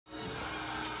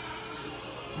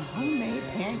Homemade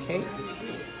pancakes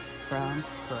from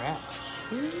scratch.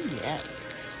 Ooh, yes.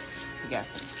 We got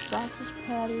some sausage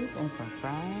patties and some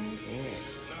fried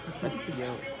eggs. Let's do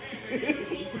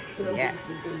it. Yes.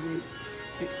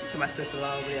 To my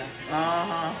sister-in-law over there.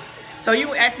 So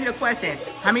you asked me the question,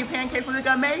 how many pancakes was it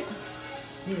gonna make?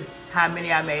 Yes. How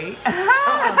many I made?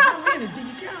 How many? Did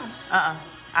you count?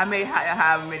 I made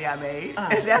how many I made.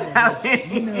 That's how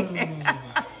many.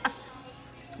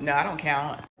 No, I don't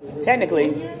count.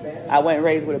 Technically, I wasn't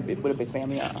raised with a big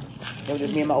family. It was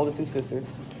just me and my older two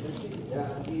sisters.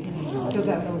 Because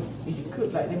I know if you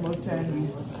cook like that most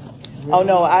time. Oh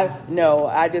no,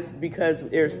 I just because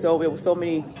it was so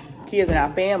many kids in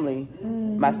our family.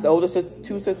 My older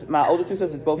two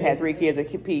sisters both had 3 kids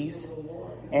apiece,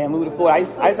 and we would afford. I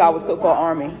used to always cook for our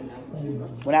army.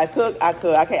 When I cook, I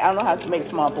don't know how to make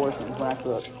small portions when I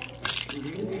cook.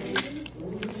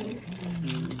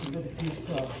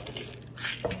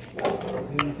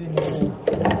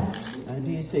 I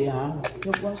did say I'll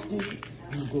wash this.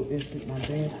 I'm gonna go into my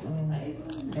bathroom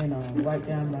and write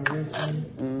down my restroom.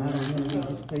 I don't want to leave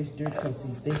this place dirty because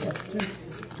if they have to,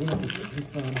 they have to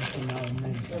refund me from our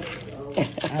money.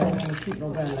 I don't want to treat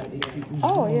nobody like they treat me.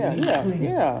 Oh yeah.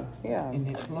 And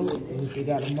they close it. And if they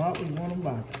got a mark, we want them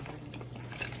back.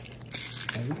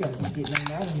 And we got to get them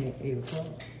out of here at 8 o'clock.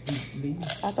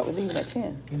 I thought we were leaving at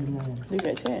 10. In the morning.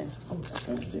 Leaving at 10. Oh, I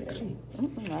thought you said 8.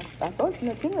 I thought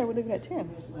at 10 we were leaving at 10.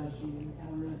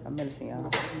 I'm medicine, y'all.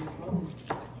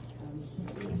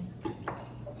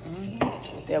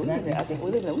 Yeah, I think we're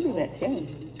leaving at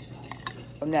 10.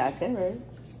 From now itinerary.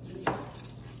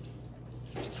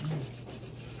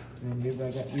 And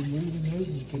everybody got to be moving,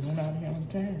 get on out of here on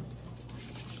time.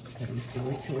 Because we still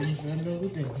children's running over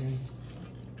there, man.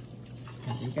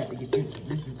 We got to get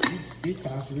this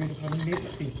house ready for the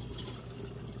next people.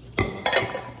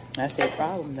 That's their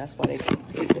problem. That's why they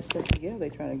keep it stuff together. They're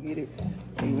trying to get it.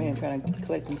 Amen. Trying to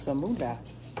collect them some moolah.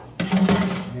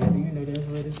 Yeah, you know that's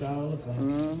what it's all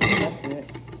about. That's it.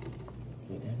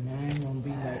 But that man gonna be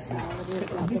like this.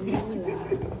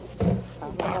 I'm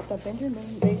about the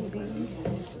Benjamin, baby.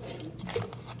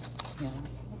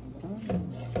 Yes.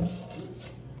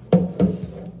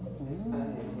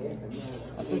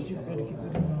 I thought you were gonna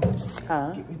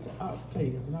get me to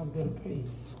oxtails and I was gonna pay.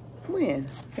 When?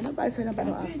 Can nobody say nothing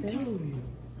about no oxtails? I told you.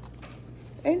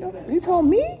 Ain't no. You told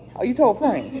me? Or you told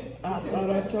Frank? I thought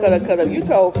I told you. Cause if you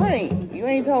told Frank, you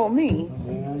ain't told me.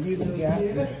 Well, you got.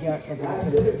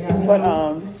 But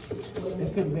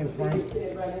it could have been Frank.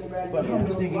 But how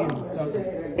much they gave me? So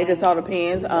it just all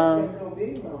depends.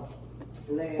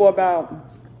 For about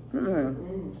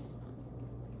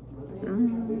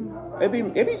it'd be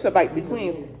like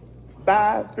between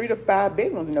 3 to 5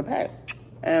 big ones in the pack,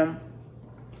 and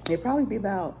it'd probably be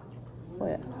about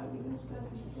what?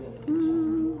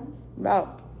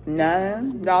 About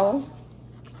 $9.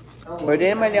 But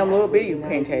then make them little bitty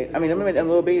pancakes. I mean, them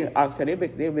little bitty oxtail.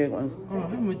 They're big ones. Oh,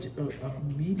 how much a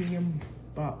medium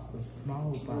box, a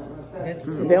small box? That's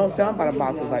They don't sell them by the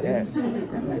boxes like that.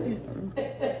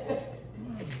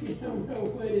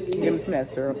 Give them some of that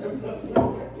syrup.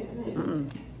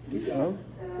 Oh.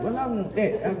 Well, I want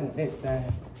that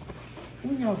side.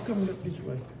 When y'all coming up this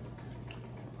way?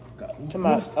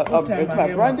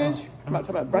 Brundage?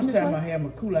 This time I have my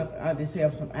cooler, I just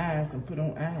have some ice and put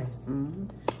on ice.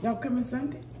 Y'all coming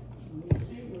Sunday?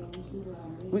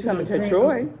 We coming to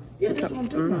Troy. Yeah, that's what I'm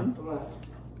talking about.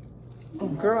 Oh,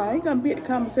 girl, I ain't gonna be at the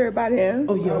commissary by then.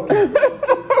 Oh, yeah, okay.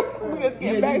 We just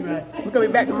get back. Right. We're gonna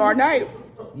be back tomorrow night.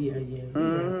 Yeah.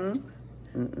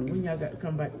 When y'all got to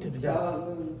come back to the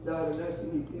doctor?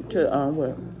 To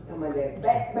what?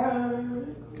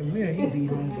 Come here, he be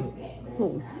hungry.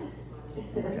 Who?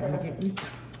 Trying to get me.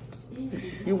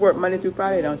 You work Monday through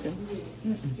Friday, don't you?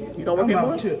 You don't work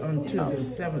anymore? Until the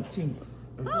 17th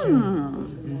of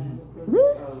June.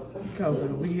 Because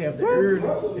we have the early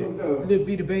little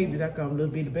bitty babies. I call them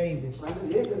little bitty babies.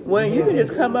 Well, you can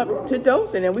just come up to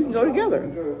Dothan and we can go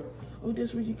together. Oh,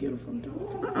 that's where you get them from,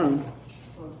 Dothan?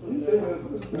 You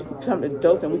can come to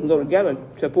Dothan, we can go together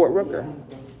to Fort Rooker.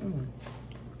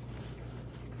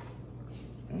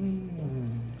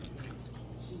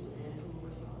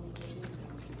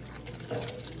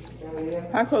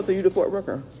 How close are you to Fort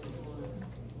Rooker?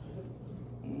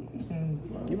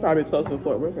 You're probably close to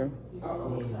Fort Rooker.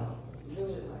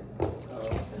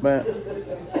 But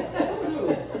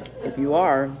if you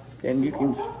are, then you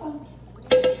can.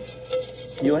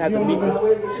 You'll have to be.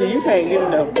 So you can't get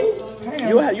in the.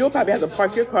 You'll probably have to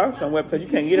park your car somewhere because you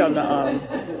can't get on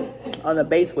the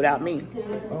base without me.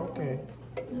 Okay.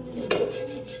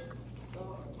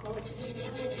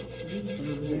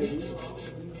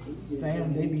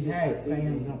 Sam, they be high.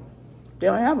 Sam don't. They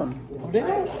don't have them. Oh, they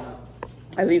don't?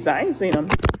 At least I ain't seen them.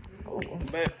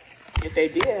 But if they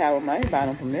did have them, I ain't buying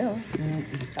them from them.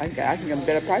 I can get a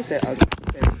better price at other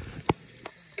places.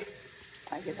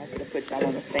 I guess I could have put y'all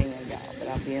on the stand, y'all, but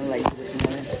I'm being lazy this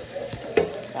morning.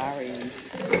 Sorry.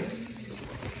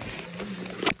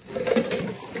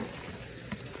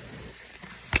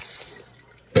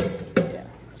 Yeah,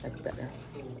 that's better.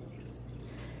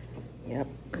 Yep.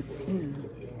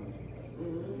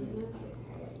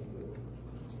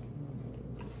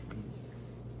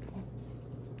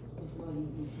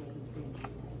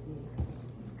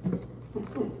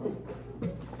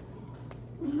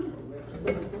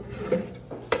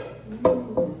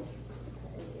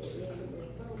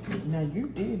 Now you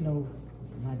did know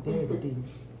my dad didn't.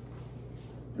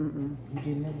 You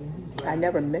didn't know. I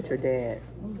never met your dad.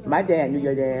 My dad knew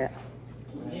your dad.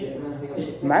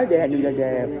 My dad knew your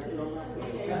dad.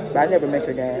 But I never met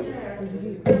your dad.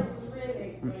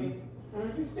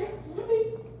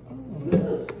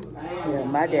 Yeah,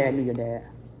 my dad knew your dad.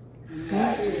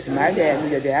 My dad knew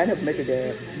your dad. I never met your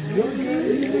dad.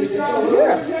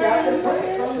 Yeah.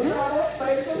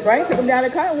 Frank took him down to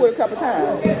Cottonwood a couple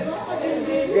times.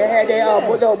 They had their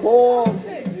little boy.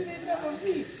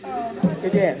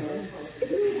 Your dad.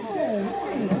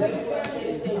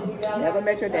 Never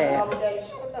met your dad.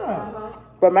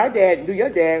 But my dad knew your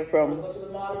dad from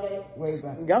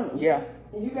young, yeah.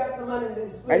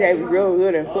 My dad was real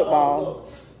good in football.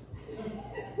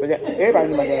 But everybody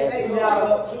knew my dad.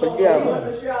 But yeah.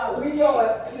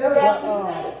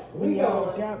 We all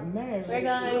got married. We're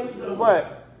going. What?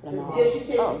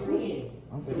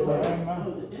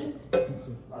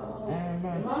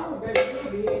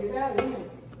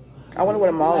 I wonder what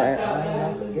a mall at.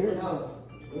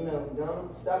 No,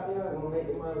 don't stop here. I'm gonna make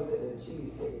the money with the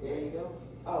cheesecake. There you go.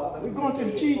 We're going to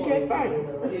the cheesecake fight.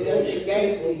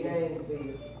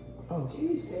 Oh.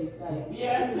 Cheesecake fight.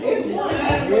 Yes.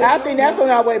 I think that's on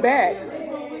our way back.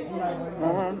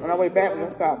 On our way back, we're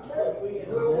gonna stop.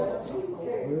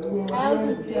 I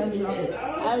would be a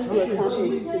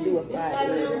competition to do a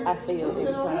Friday. I fail every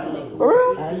time. For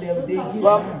real? I never did get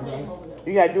Well,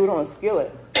 you gotta do it on a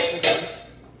skillet.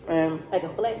 And Like a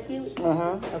flat skillet?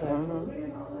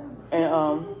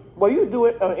 and well, you do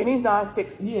it on any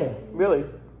non-stick. Yeah. Really.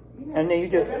 And then you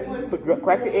just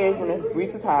crack the eggs when the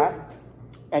grease is hot,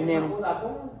 and then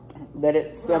let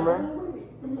it simmer.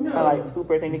 I like scoop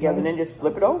everything together, and then just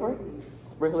flip it over.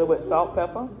 Sprinkle it with salt,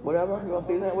 pepper, whatever you want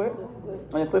to season it with,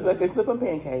 and then flip it like they flip a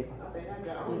pancake.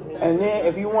 And then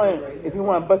if you want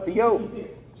to bust the yolk,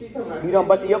 you don't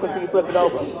bust the yolk until you flip it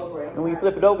over. And when you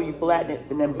flip it over, you flatten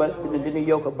it and then bust it, and then the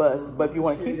yolk will bust. But if you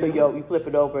want to keep the yolk, you flip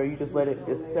it over. You just let it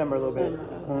just simmer a little bit.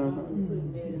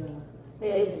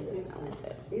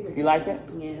 You like it?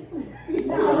 Yes. See,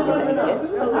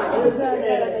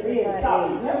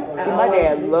 my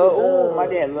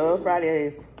dad loved fried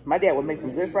eggs. My dad would make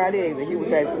some good fried eggs, and he would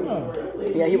say,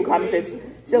 yeah, he would call me and say,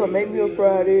 Sheila, make me a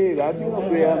fried egg. I'll be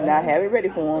hungry. And I have it ready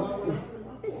for him.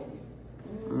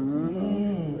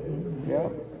 Yeah.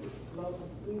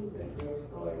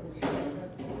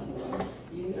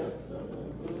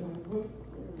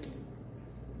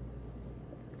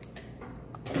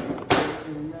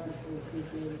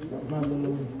 My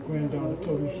little granddaughter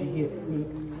told me she hit cook.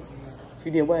 She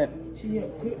did what? She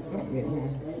hit cook something at home.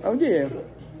 Oh, yeah.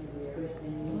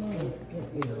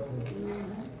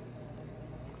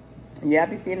 Yeah, I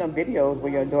be seeing them videos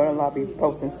where your daughter-in-law be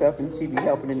posting stuff and she be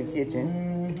helping in the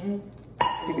kitchen.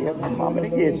 She be helping her mom in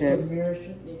the kitchen.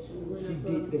 She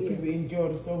did. The people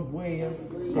enjoyed it so well.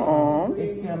 They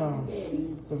sent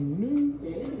some new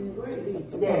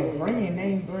brand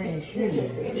name brand shoes. And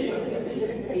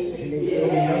they so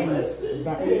amazed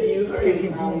about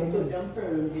picking on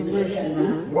commercial.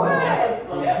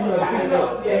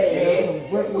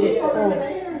 Work with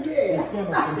folks. They sent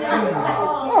us some shoes.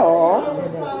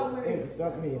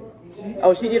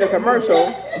 Oh, she did a commercial.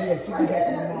 Yeah, she was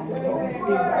at my mom.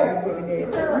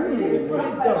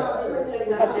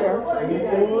 Up there.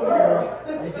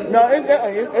 No,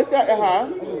 it's got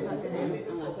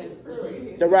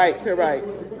the right, to the right.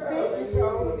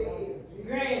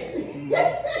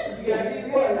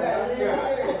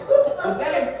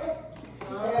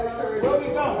 Where we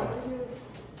going?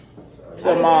 To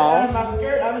the mall. My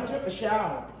skirt, I done took a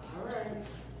shower.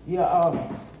 Yeah,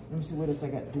 let me see what else I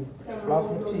got to do. Floss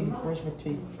my teeth, brush my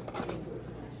teeth.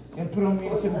 And put on me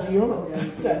some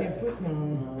deodorant. So I didn't put no.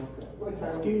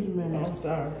 Excuse me, I'm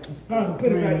sorry.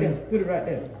 Put it right there. Put it right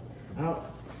there.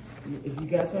 If you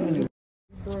got something to do.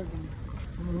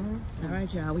 All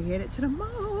right, y'all, we headed to the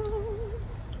mall.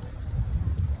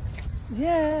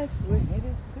 Yes, we're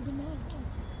headed to the mall.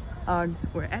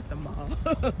 We're at the mall.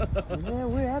 Yeah,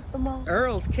 we're at the mall.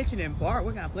 Earl's Kitchen and Bar.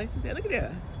 What kind of place is that? Look at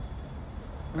that.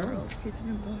 Earl's Kitchen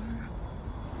and Bar.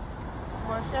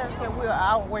 Well, Sharon said we're an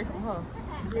hour away from her.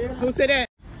 Who said that?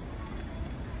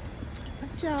 Hi,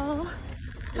 y'all.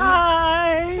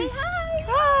 Hi. Say hi.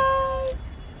 Hi.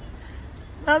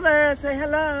 Mother, say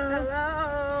hello.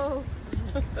 Hello.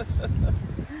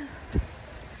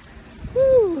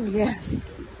 Woo, yes.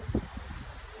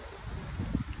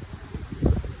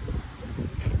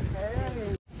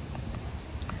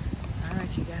 All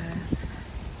right, you guys.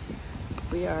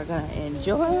 We are gonna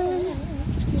enjoy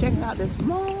checking out this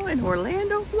mall in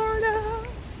Orlando, Florida.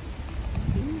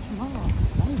 Huge mall.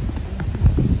 Nice.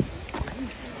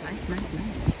 Nice.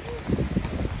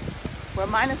 We're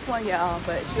 -1, y'all,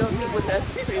 but she'll meet with us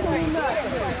pretty soon.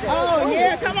 Oh,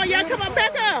 yeah. Come on, y'all. Come on,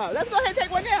 back up. Let's go ahead and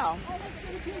take one now.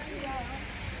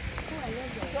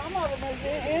 Some of them is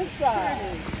inside.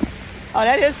 Oh,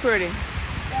 that is pretty.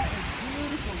 That is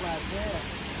beautiful right there.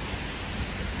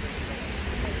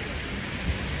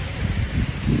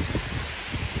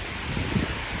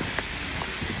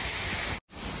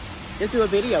 Just do a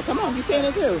video. Come on, you saying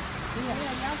it too.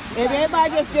 If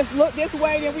everybody just look this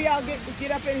way, then we all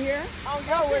get up in here. Oh,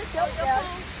 no, we're still there.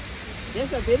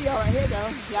 There's a video right here, though.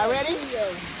 Y'all ready?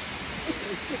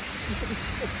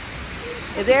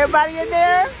 Is everybody in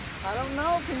there? I don't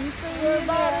know. Can you see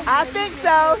everybody? I think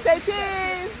so. Say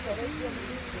cheese.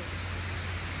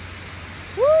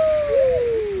 Woo!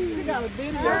 You got a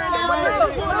video.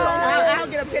 I'll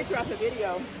get a picture off the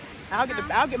video.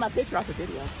 I'll get my picture off the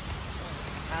video.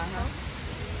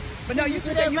 But no, you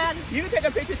can take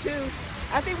a picture too.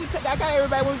 I think I got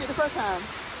everybody when we did the first time.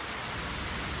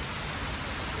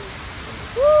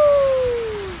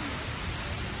 Woo!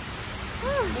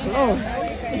 Oh.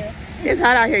 It's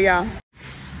hot out here, y'all.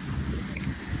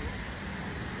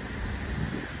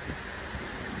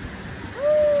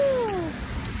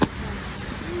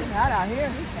 It's hot out here.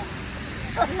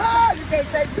 You can't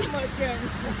take too much, can you?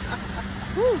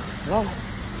 Whoa.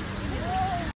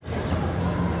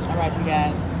 All right, you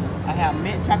guys. I have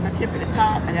mint chocolate chip at the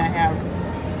top, and then I have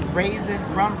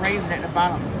rum raisin at the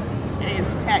bottom. It is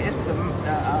packed. This is the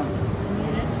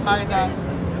Haagen-Dazs.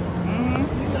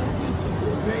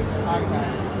 Haagen-Dazs.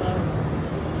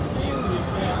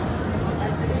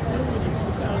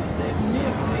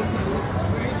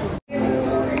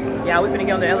 Yeah, we're gonna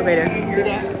get on the elevator. See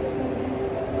that?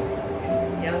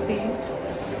 Y'all see?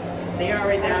 They are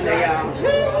right down there, y'all.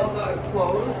 All the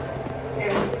clothes.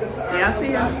 And this, Yeah, I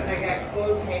see 'em. I got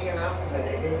clothes hanging out, but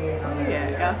they didn't even know. Yeah,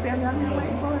 y'all see I'm down here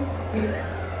waiting for us.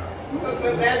 But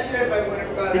imagine if I would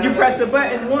have gone. Did you press the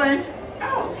button one?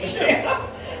 Oh, shit. I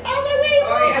was like, where you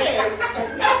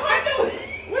moving? No, I knew it.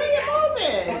 Where you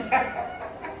moving?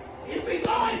 Is we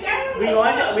going down? We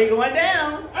going down.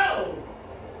 Oh.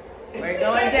 We're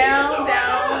going down.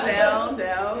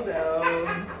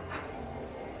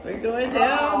 We're going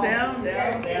down.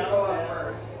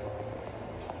 First.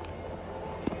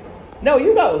 No,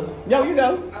 you go.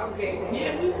 Okay.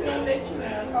 Yes, we're gonna let you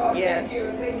out. Oh, Yeah. thank you.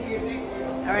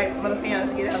 All right, mother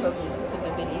fans, let's get out of the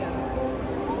video.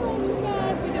 All right, you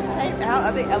guys, we just came out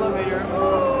of the elevator.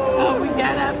 Oh, we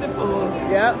got out before.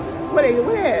 Yep. What at?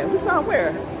 We saw him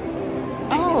where?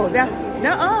 Oh, that.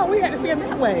 No, we had to see him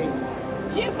that way.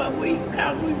 Yeah, but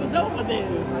cause we was over there.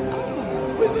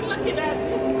 We were looking at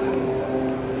it.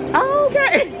 Oh,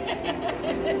 okay.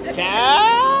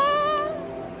 Child.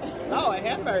 Lord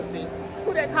have mercy.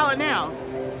 Who that calling now?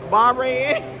 Barbara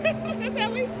in? That's how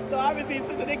we. So obviously,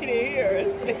 Sister Nikki didn't hear us.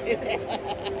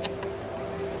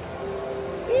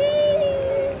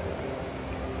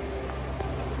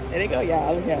 There they go,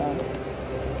 y'all. Look y'all.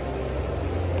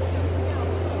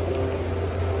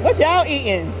 What y'all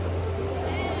eating?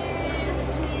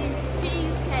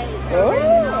 Cheesecake.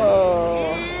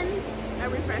 Oh. And a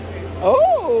refreshment.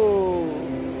 Oh.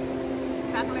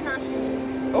 Chocolate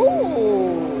Hershey. Oh.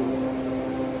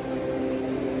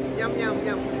 Yum, yum,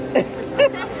 yum.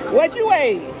 What you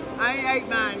ate? I ain't ate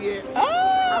mine yet.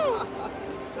 Oh.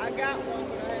 I got one,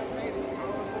 but I haven't made it.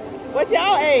 What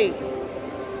y'all ate?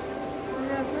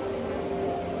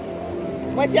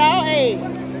 What y'all ate?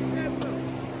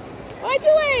 What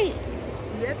you ate?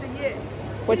 Nothing yet.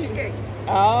 What you- Cheesecake.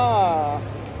 Oh.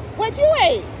 What you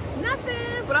ate?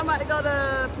 Nothing, but I'm about to go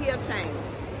to PF Chang.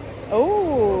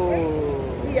 Oh.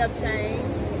 PF Chang.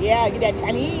 Yeah, get that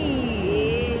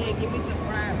Chinese. Yeah, give me some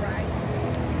fried rice.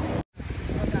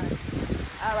 Okay.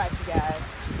 All right, you guys.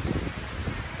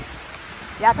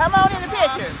 Yeah, come on in the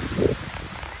picture.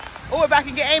 Oh, if I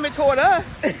can get aiming toward us.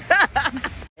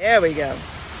 There we go.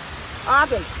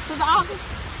 August. Sister August.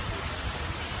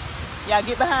 Y'all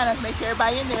get behind us. Make sure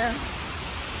everybody in there.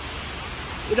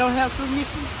 You don't have fruit,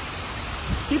 Nikki?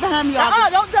 Keep behind me,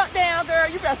 y'all. Don't duck down, girl.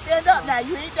 You better stand up now.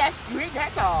 You ain't that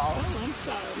tall. Oh, I'm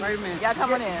sorry. Wait a minute. Yeah,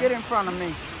 come on in. Get in front of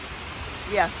me.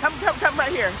 Yeah, come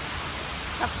right here.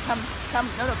 Come in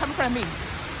front of me.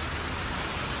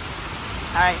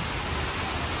 All right.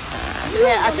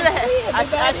 I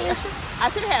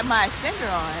should have had my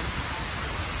extender on.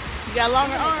 You got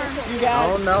longer arms? You got I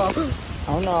don't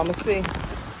know. I'm gonna see.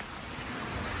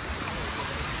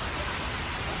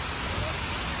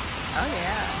 Oh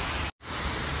yeah.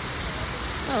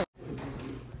 Oh.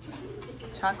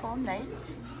 Taco night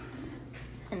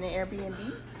in the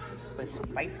Airbnb with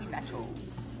spicy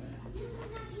nachos.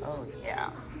 Oh yeah.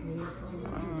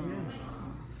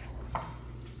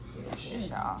 Yes,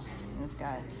 y'all. It's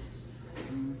got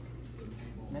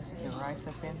Mexican rice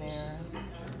up in there.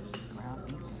 Ground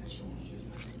beef and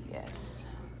cheese. Yes.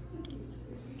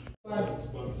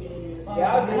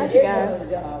 Thank you guys.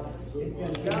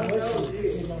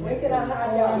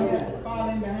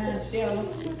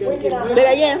 Say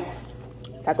that again.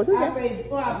 Taco Tuesday.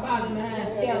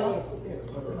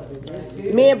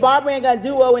 Me and Barbara Ann gonna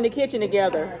duo in the kitchen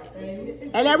together.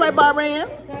 Ain't that right, Barbara Ann?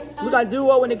 We're gonna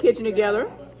duo in the kitchen together.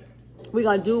 We're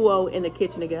gonna duo in the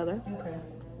kitchen together.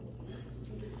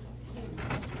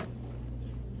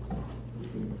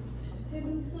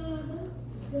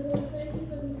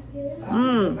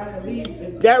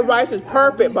 That rice is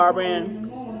perfect, Barbara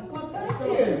Ann.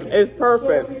 It's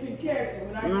perfect.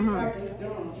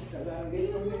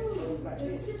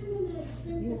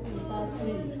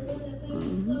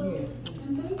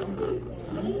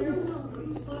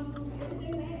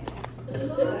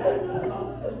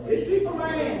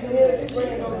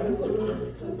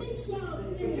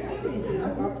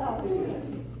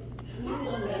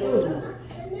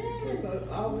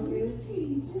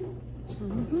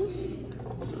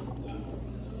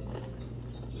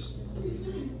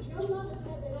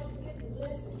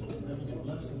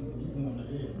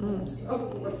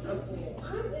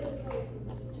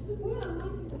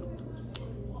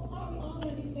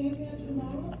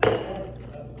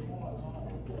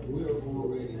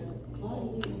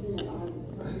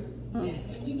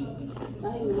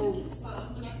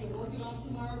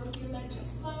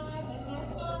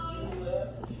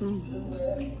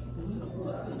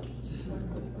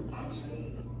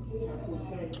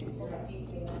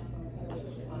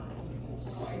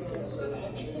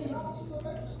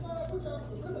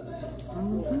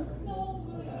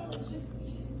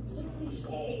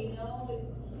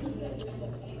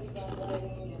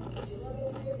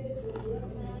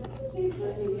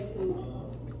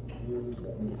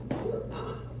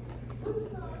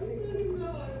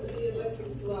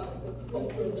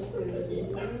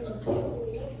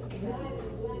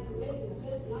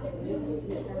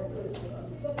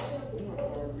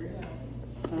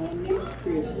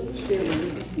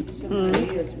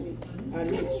 Our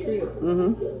next trip,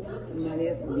 somebody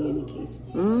else will be in the kitchen.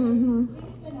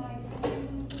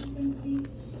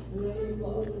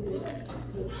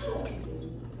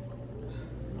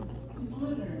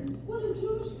 Well, the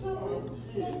Jewish couple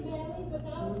get married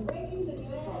without breaking the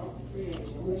glass.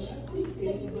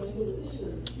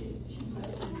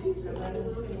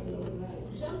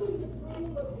 Jumping the pool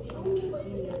was the only way to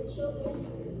get the children.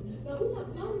 Now, we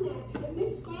have done that in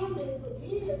this family for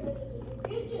years, and it's a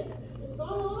tradition. It's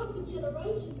gone on for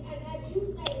generations, and as you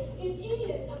say, it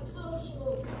is a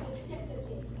cultural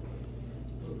necessity.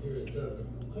 Look here,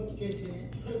 cut the cake, sit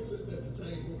at the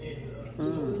table,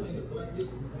 and this ain't a black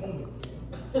history moment.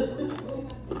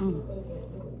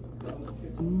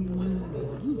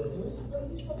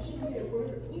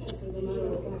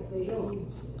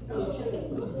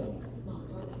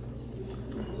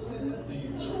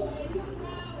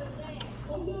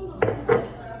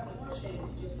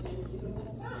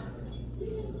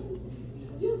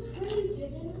 You're crazy,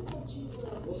 and I thought you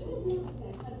were. It's not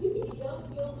that. You need to get off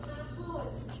your high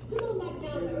horse. Come on back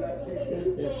down to earth.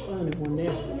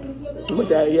 With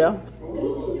that, yeah.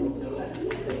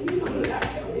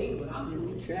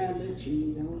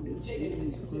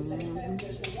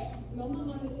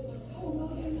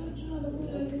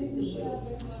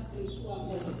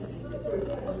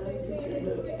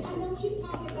 I know she's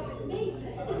talking about me.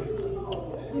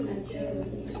 Listen,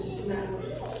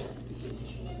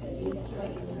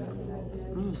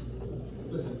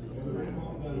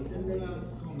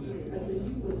 calm down.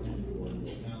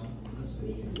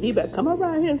 You better come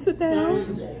around here and sit down.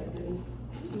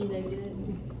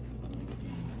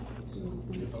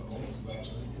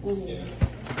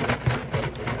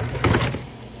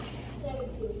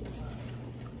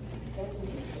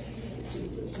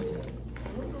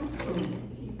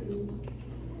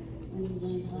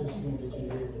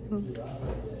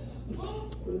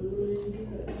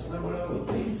 Someone with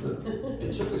pizza.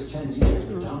 It took us 10 years,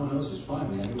 but Domino's is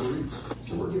finally on Uber Eats.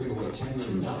 So we're giving away $10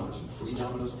 million in free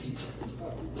Domino's pizza.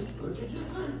 What did you just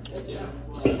say? Yeah,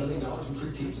 $10 million in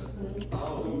free pizza.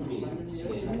 Oh, you mean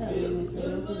 10 million?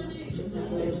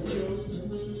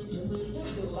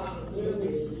 That's a lot of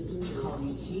millions. Call me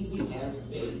cheesy and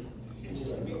baby.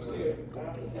 Just to be clear,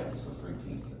 that was for free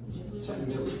pizza. 10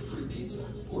 million free pizza.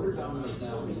 Order Domino's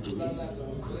now on Uber Eats.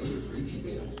 Claim your free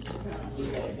pizza.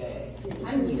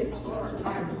 I need a car. I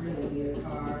really need a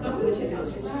car. So I'm gonna check out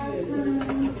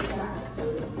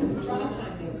drive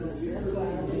time makes us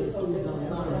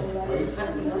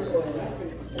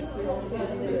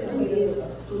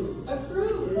approved.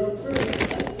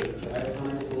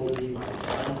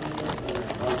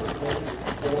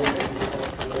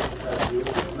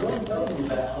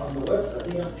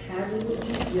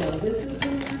 Yeah, this is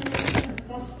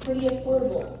that's pretty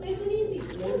affordable. Nice and easy.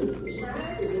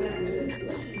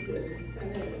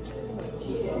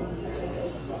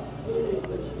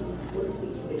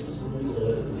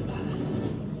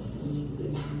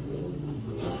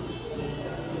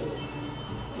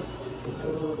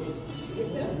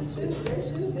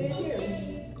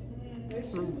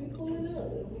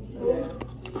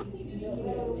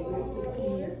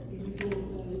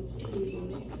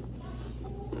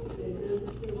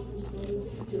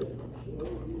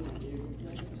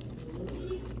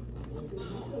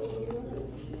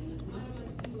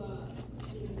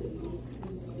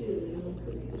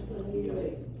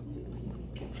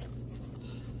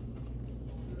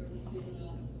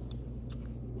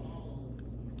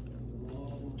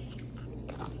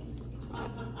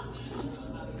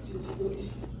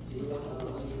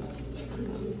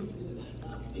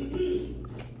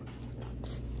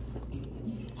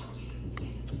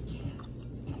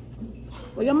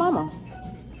 Where your mama?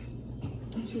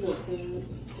 She's okay.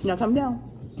 She not come down?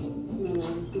 No,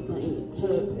 she's gonna eat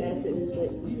her acid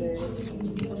reflux is bad.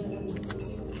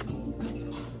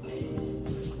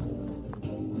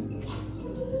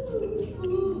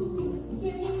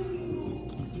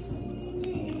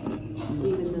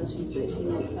 Even though she said she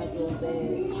knows something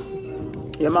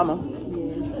bad. Your mama?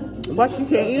 Yeah. What, you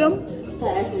can't eat them? Her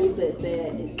acid reflux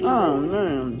bad. It's Oh,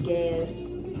 man. gas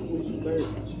when she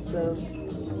burps. So.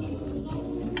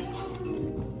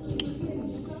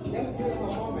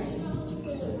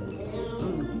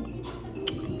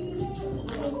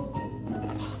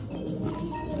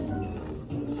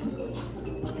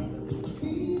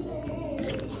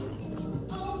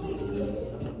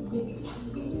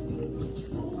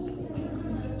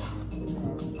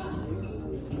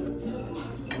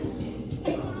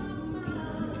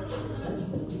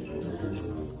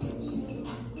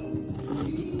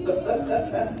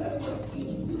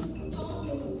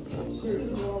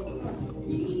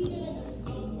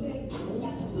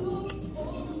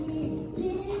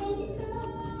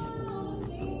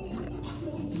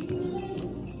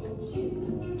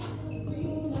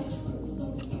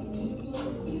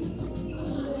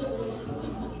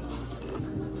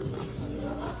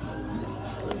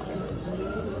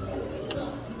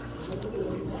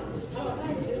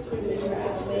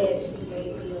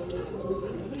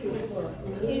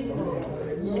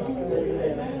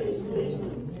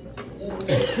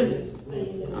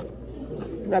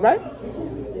 Is that right?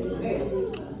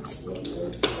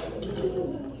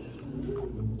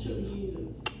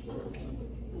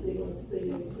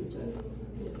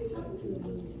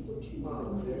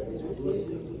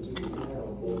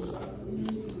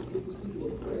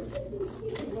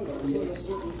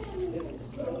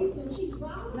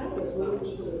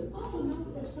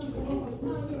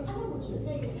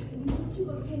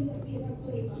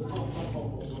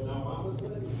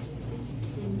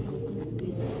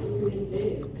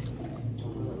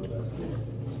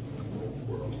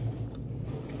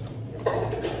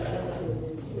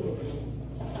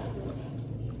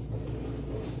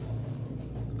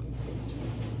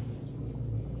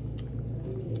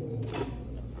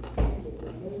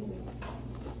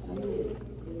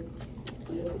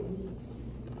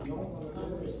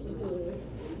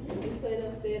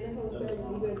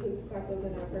 Tacos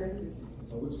in our purses.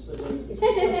 So what you say?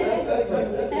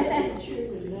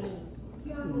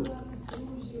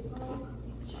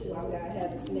 I gotta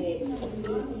have a snack.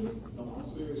 No, I'm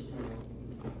serious, man.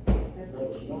 It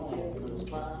was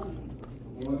five.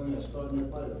 One of them starting their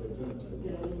fight at the dinner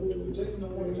table. Jason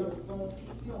don't want to jump the phone.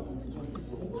 He don't want to jump the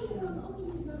phone.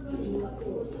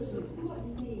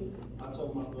 I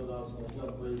told my brother I was going to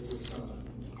help raise his son.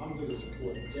 I'm going to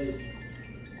support Jason.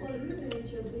 Well, it really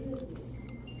ain't your business.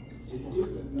 It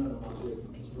isn't none of my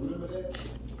business. Remember that?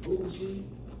 Bougie?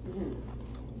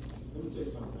 Let me tell you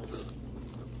something, man.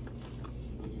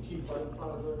 If you keep fighting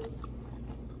progress,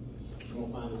 you're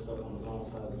gonna find yourself on the wrong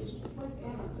side of history.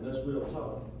 And that's real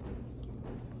talk.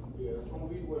 Yeah, it's gonna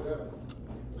be whatever.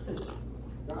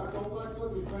 God don't like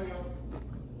ugly, fam.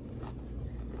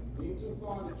 He ain't too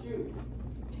fond of cute.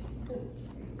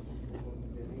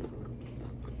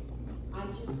 I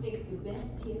just think the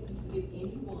best gift you can give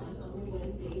anyone on their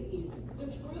wedding day is the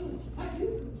truth. Are you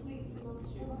completely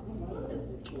lost your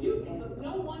mind? You think of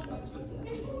no one but yourself.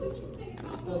 And who would you think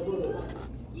about?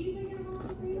 You thinking about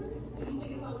the prayer? Or you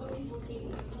thinking about what people see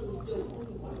when they close doors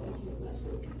and why they care less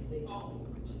what they are?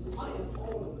 I am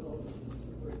always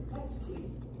that's clear.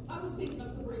 I was thinking of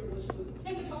Sabrina worship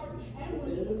in the garden and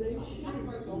worship. Trying to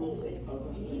break the whole list.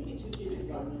 You need me to do it.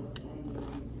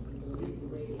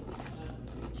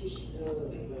 Tissue.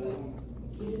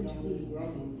 Get into the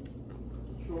wrongs.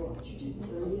 You didn't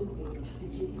know. I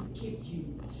didn't give you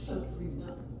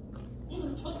Sabrina.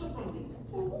 Well, took it from me.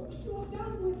 Well, what would you have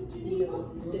done with it, Geneva?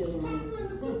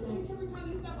 Every time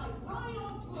you felt like flying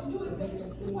off to a new adventure.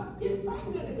 What? Get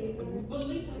pregnant. Well, at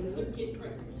least I could get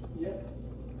pregnant. Yep.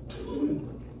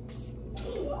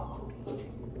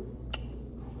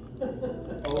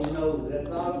 Oh no, that's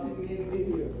all you need to be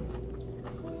here.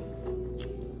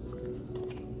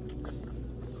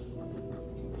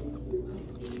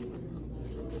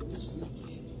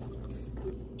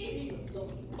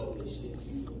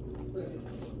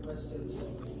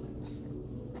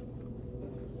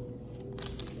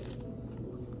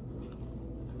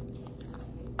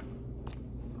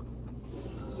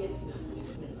 Yes, ma'am.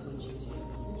 It's nice to meet you too.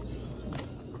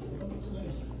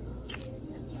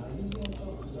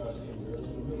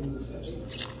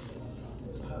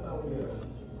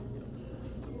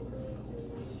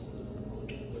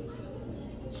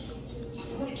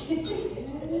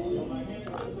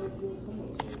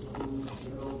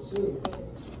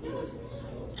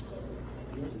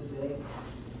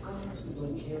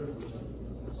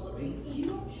 You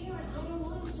don't care, and I don't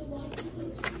want to, so why do you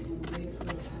think you will make her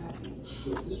happy?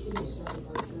 Look, this really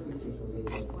sacrificed everything for me.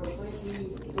 Quite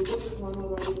frankly, if it wasn't for my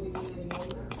mother, I wouldn't be doing any more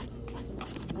now.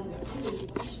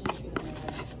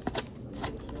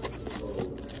 So,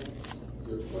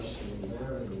 you're questioning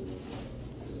marrying me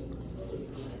because of my mother.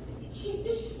 She's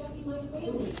disrespecting my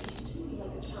family. She's treating me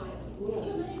like a child. You're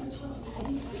letting her talk to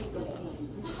anybody.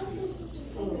 The husband's supposed to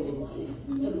think his wife.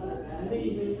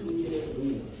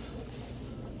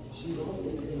 She's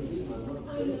always going to be my mother.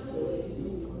 I know.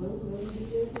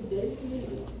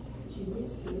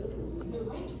 You're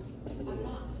right. I'm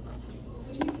not.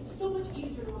 Which means it's so much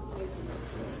easier to walk away from her.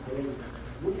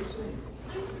 What are you saying?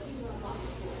 I'm saying you're a boss.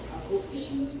 Is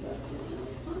she moving back?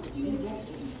 Do you intend to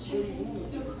check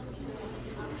their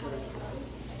customer?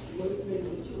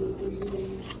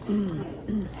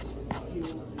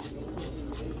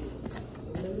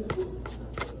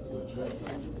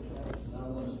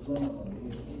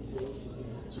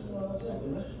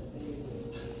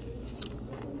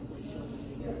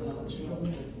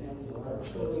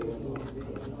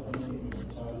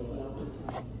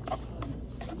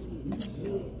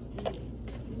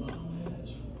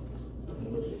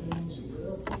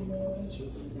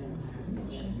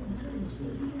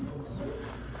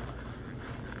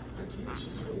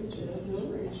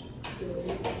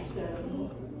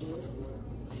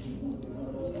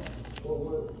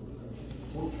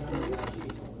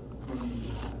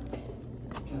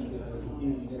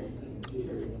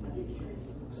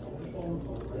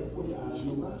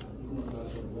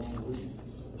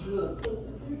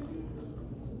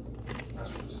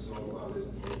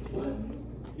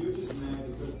 You're just mad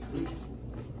because it's weak.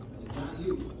 It's not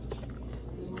you.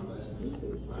 It's my last name.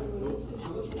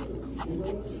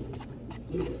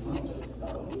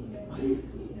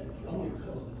 I'm your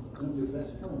cousin. I'm your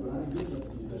best friend, but I ain't good enough to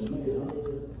be your best man, huh?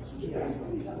 That's what you're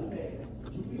basically telling me.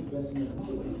 You be the best man in my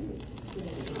life.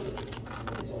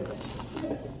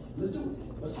 Let's do it.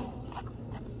 Let's talk.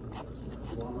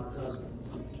 You are my cousin.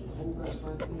 The whole best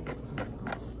friend thing.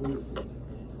 Wonderful.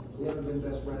 We haven't been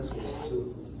best friends for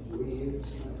 2-3 years.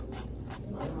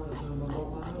 Right around the time I bought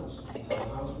my house. A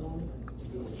housewarming.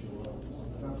 You know what you are.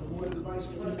 I got promoted to vice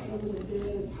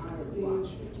president. Hired a block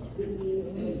shift. And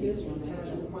this one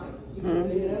casual mic.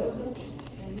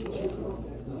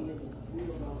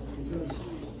 Because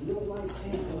your life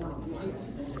came around right.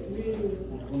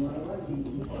 When I like you,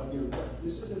 you probably get arrested.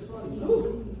 This isn't funny. The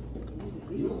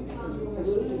only time you don't have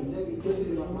something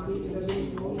negative about my success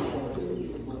is when you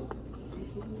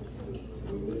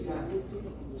it's happening.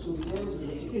 So the answer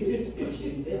is you get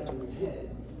back in your head.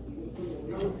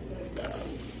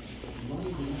 Money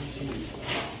will not change.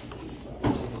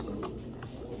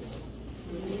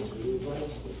 The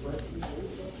advice, the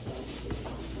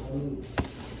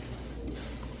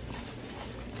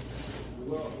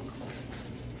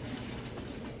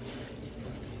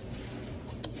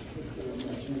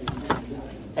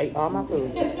ate all my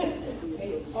food.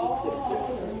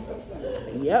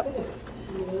 Yep.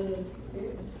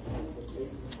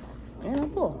 And I'm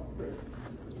full.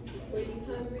 Were you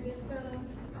hungry this time?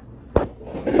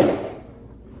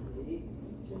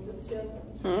 Just a Sheila?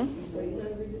 Were you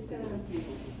hungry this time?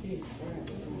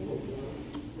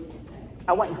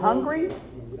 I wasn't hungry,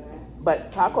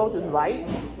 but tacos is light,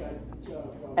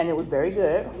 and it was very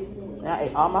good. And I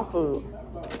ate all my food.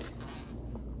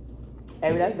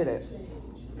 Every last bit of it.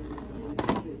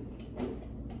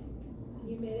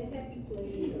 You made a happy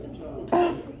place.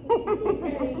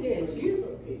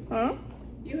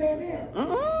 You had that?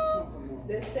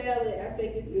 The salad, I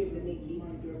think it's Sister Nikki's.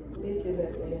 Nikki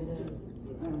left it in there.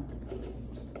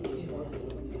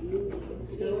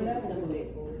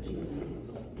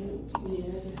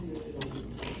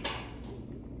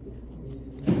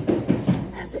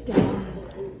 That's it, y'all.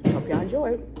 Hope y'all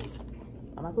enjoyed.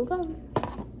 I'm not gonna go.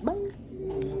 Bye.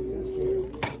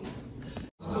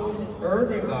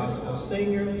 Urban gospel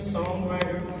singer,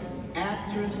 songwriter,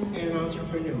 actress, and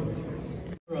entrepreneur.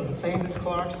 Of the famous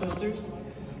Clark sisters,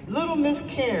 little Miss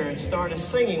Karen started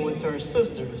singing with her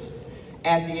sisters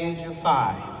at the age of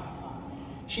 5.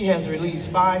 She has released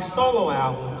 5 solo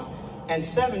albums and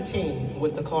 17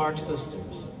 with the Clark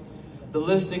sisters. The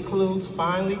list includes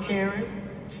Finally Karen,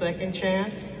 Second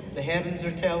Chance, The Heavens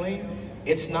Are Telling,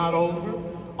 It's Not Over,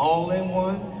 All in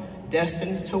One,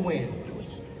 Destined to Win.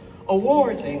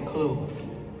 Awards include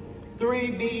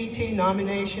 3 BET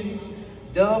nominations,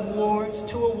 Dove Awards,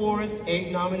 2 awards,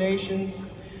 8 nominations,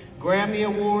 Grammy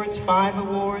Awards, 5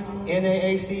 awards,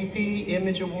 NAACP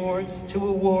Image Awards, 2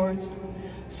 awards,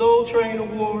 Soul Train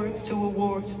Awards, 2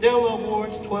 awards, Stella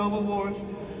Awards, 12 awards,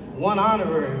 1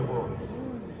 honorary award.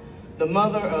 The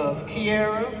mother of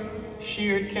Kiara,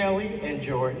 Sheard Kelly, and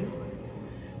Jordan.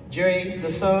 Jay,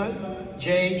 the son,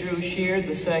 J. Drew Sheard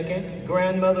II,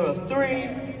 grandmother of 3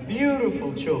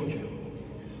 beautiful children.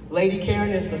 Lady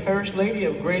Karen is the First Lady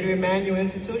of Greater Emmanuel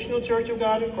Institutional Church of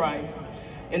God in Christ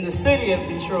in the city of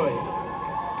Detroit.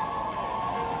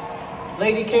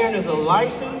 Lady Karen is a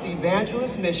licensed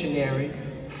evangelist missionary,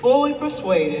 fully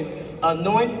persuaded,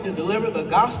 anointed to deliver the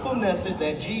gospel message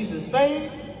that Jesus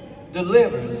saves,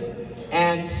 delivers,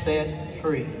 and set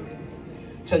free.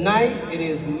 Tonight, it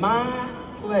is my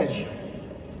pleasure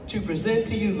to present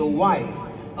to you the wife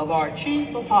of our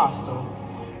chief apostle,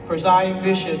 Presiding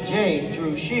Bishop J.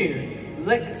 Drew Sheard.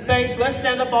 Saints, let's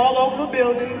stand up all over the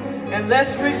building and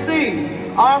let's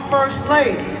receive our First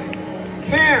Lady,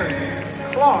 Karen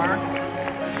Clark.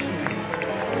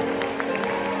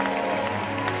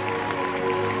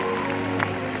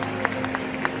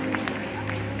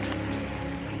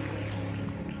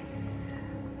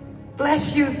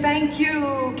 Bless you, thank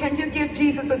you. Can you give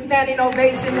Jesus a standing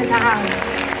ovation in the house?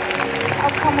 Oh,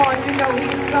 come on, you know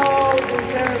he's so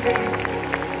deserving.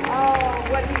 Oh,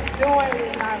 what he's doing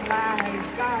in our lives.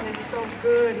 God is so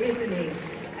good, isn't he?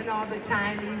 And all the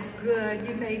time he's good.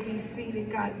 You may be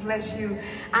seated. God bless you.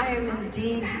 I am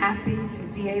indeed happy to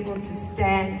be able to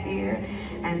stand here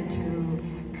and to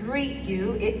greet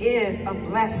you. It is a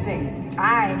blessing.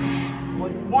 I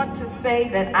would want to say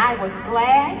that I was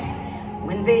glad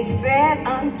when they said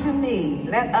unto me,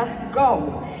 let us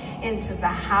go into the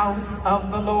house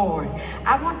of the Lord.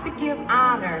 I want to give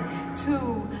honor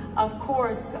to, of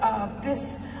course,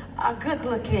 this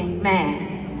good-looking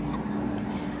man.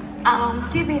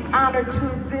 Giving honor to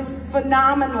this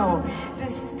phenomenal,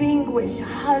 distinguished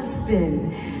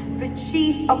husband, the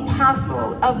chief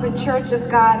apostle of the Church of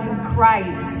God in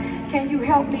Christ. Can you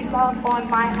help me love on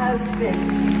my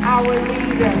husband, our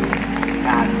leader?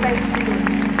 God bless you.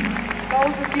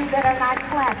 Those of you that are not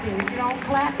clapping, if you don't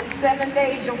clap in 7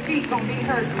 days, your feet gonna be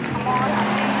hurting. Come on, I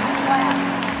need you to clap.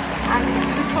 I need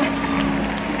you to clap.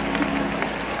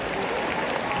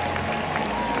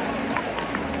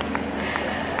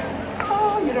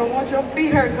 Oh, you don't want your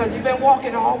feet hurt because you've been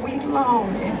walking all week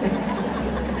long.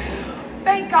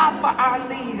 Thank God for our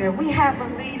leader. We have a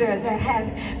leader that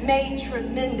has made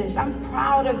tremendous. I'm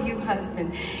proud of you,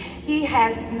 husband. He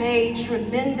has made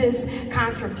tremendous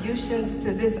contributions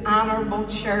to this honorable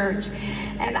church.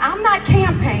 And I'm not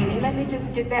campaigning, let me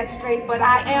just get that straight, but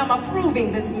I am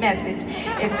approving this message,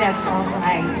 if that's all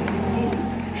right.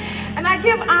 And I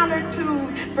give honor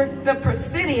to the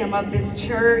presidium of this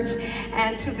church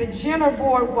and to the general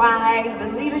board wives, the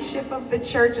leadership of the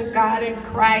Church of God in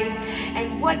Christ.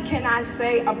 And what can I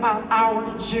say about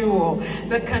our jewel,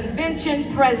 the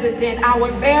convention president,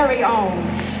 our very own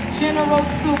General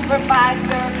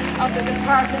Supervisor of the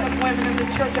Department of Women of the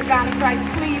Church of God in Christ.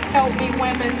 Please help me,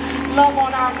 women, love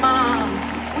on our mom.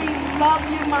 We love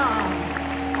you, Mom.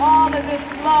 All of this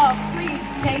love, please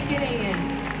take it in.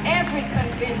 Every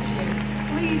convention,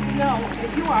 please know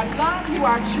that you are loved, you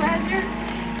are treasured,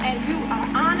 and you are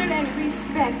honored and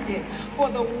respected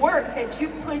for the work that you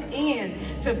put in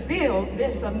to build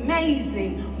this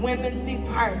amazing women's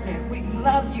department. We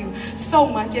love you so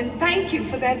much, and thank you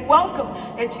for that welcome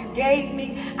that you gave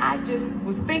me. I just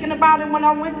was thinking about it when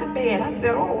I went to bed. I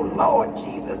said, oh Lord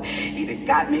Jesus, he done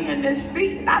got me in this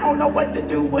seat and I don't know what to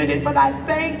do with it, but I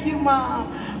thank you,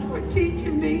 Mom, for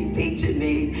teaching me.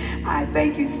 I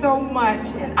thank you so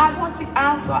much. And I want to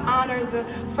also honor the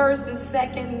first and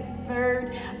second,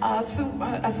 third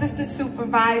assistant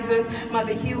supervisors,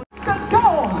 Mother Hughes. The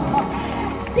door.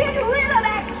 Get rid of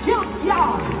that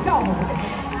junkyard dog.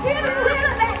 Get rid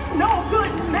of that no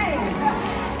good man.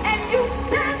 And you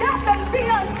stand up and be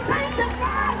a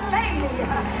sanctified lady.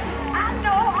 I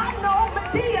know,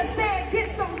 Medea said get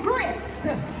some grits.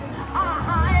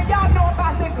 And y'all know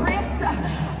about the grits.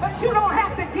 But you don't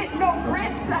have to get no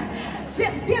grits.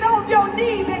 Just get on your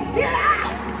knees and get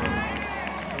out.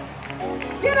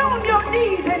 Get on your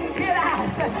knees and get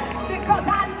out. Because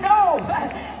I know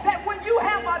that when you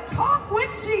have a talk with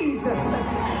Jesus,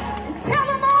 tell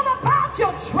him all about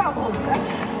your troubles.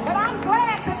 But I'm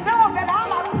glad to know that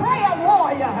I'm a prayer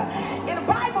warrior. And the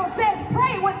Bible says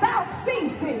pray without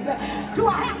ceasing. Do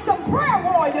I have some prayer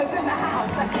warriors in the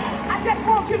house? I just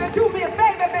want you to do me a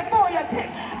favor before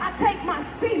I take my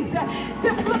seat.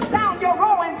 Just look down your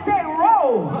row and say,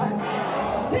 row.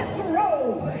 This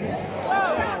row.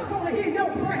 God's going to hear your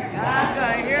prayer. God's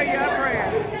going to hear your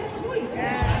prayer. Next week.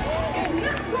 It's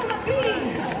not going to be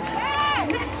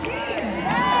next year.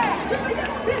 Some of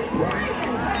y'all been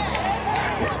praying.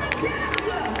 I'm going to tell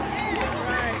you, you're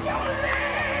not your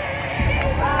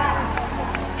labor.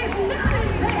 It's not in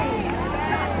vain.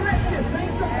 God bless you,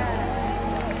 saints of God.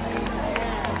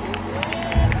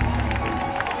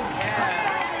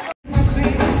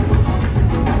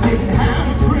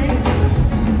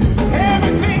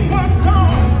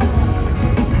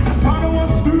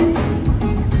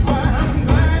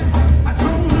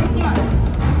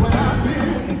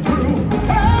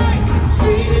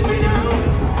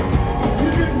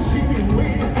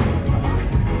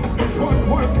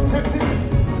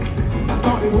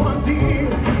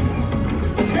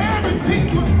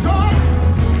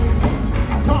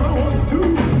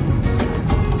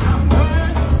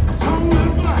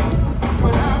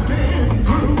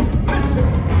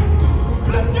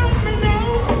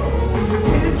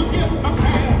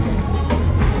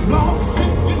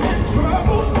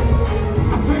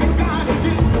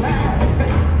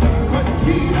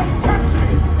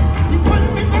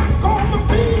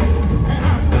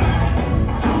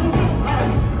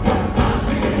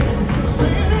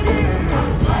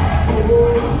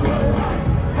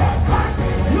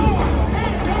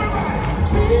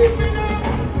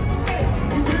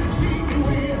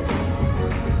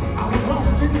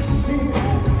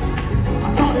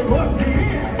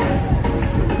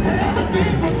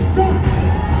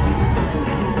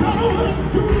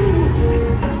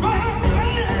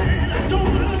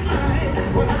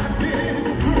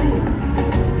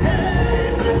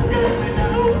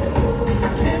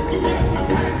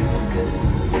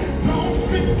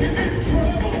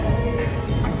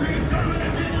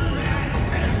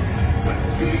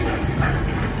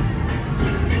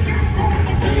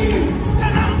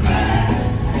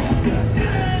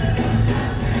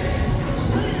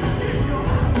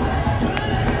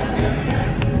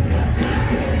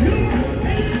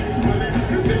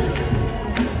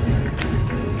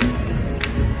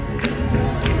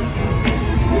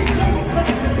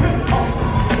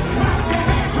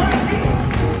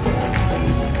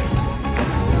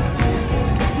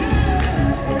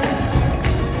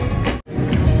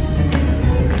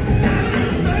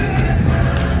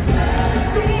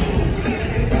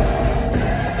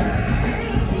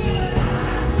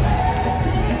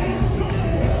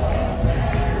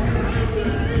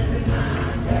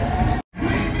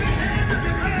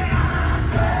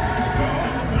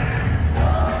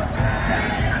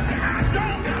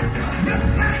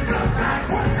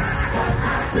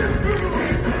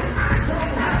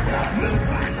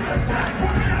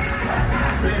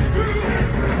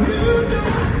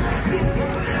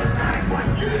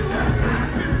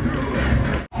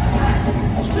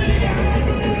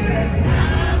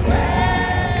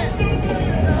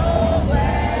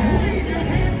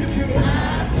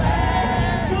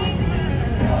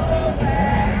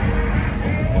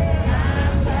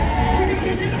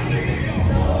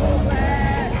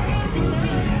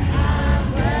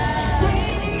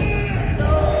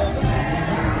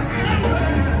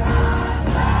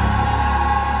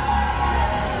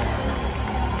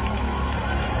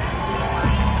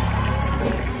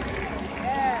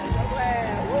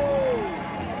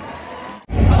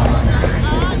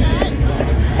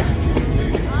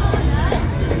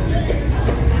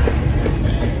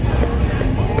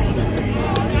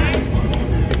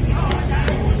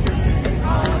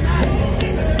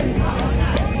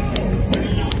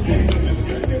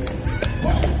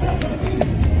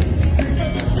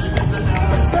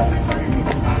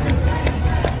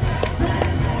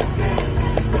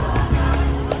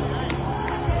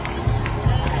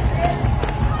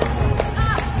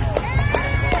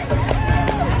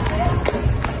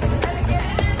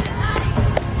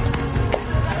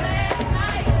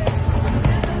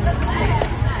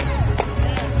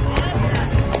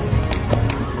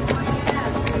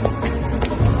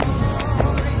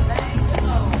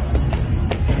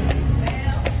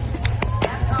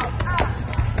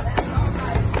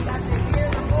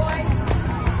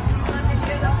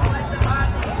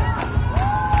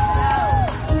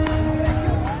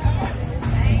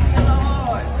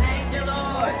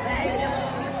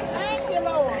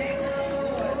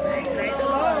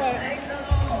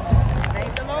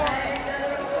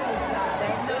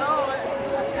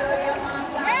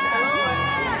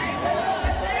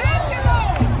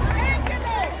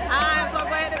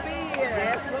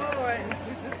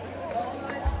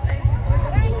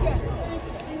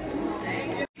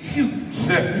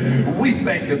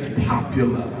 it's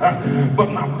popular.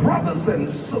 But my brothers and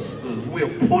sisters, we're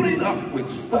putting up with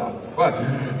stuff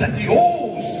that the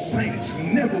old saints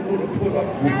never would have put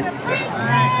up with.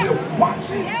 We're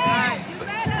watching these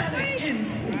satanic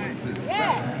influences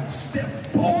step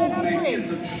boldly in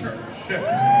the church,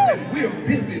 and we're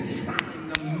busy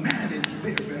trying to manage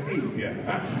their behavior.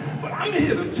 But I'm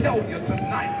here to tell you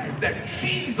tonight that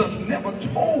Jesus never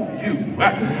told you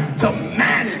to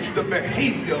manage the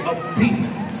behavior of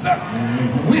demons.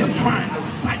 We're trying to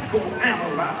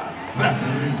psychoanalyze.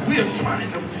 We're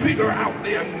trying to figure out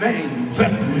their names.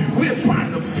 We're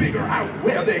trying to figure out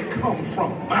where they come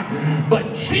from.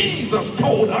 But Jesus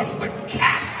told us to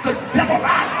cast the devil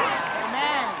out.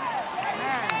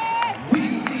 We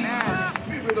need the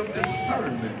spirit of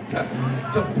discernment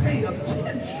to pay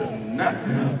attention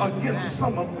against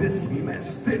some of this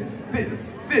mess. This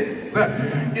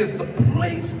is the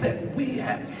place that we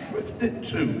have drifted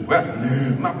to.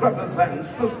 My brothers and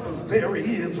sisters, there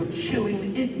is a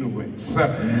chilling ignorance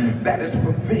that is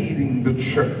pervading the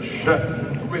church.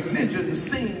 Religion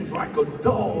seems like a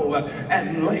dull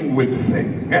and languid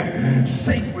thing.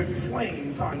 Sacred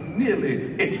flames are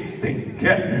nearly extinct.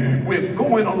 We're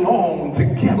going along to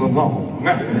get along.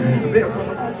 There's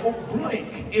an awful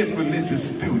blank in religious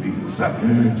duties.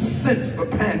 Since the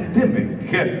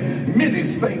pandemic, many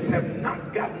saints have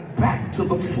not gotten back to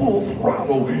the full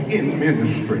throttle in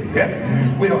ministry.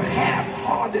 We're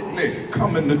half-heartedly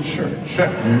coming to church.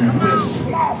 We're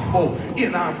slothful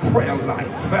in our prayer life.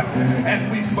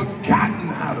 And we've forgotten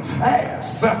how to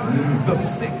fast. The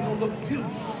signal of use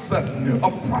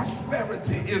of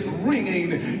prosperity is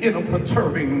ringing in a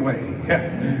perturbing way.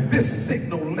 This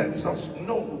signal lets us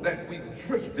know that we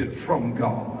drifted from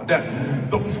God.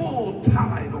 The full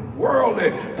tide of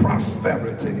worldly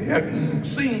prosperity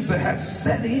seems to have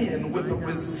set in with a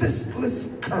resistless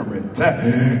current,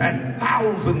 and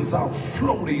thousands are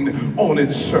floating on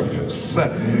its surface.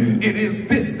 It is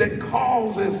this that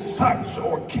causes such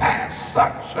or casts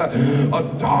such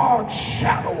a dark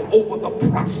shadow over the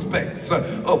prospects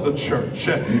of the church.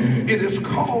 It is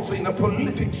causing a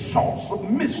prolific source of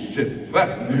mischief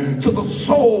to the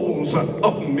souls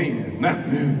of men.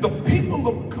 The people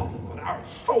of God are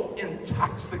so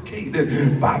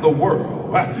intoxicated by the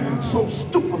world, so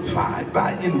stupefied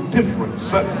by indifference,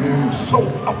 so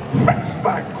oppressed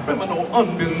by criminal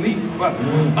unbelief,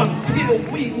 until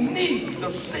we need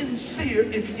the sincere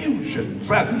effusions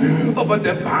of a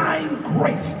divine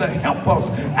grace to help us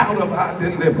out of our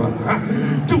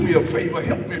dilemma. Do me a favor,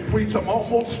 help me preach. I'm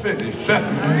almost finished.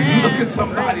 Look at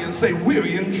somebody and say, we're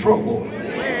in trouble.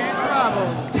 We're in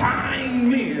trouble. Time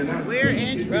men. We're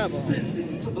in trouble.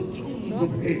 To the tombs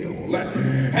of hell,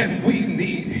 and we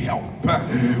need help.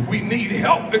 We need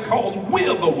help because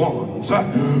we're the ones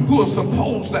who are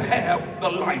supposed to have the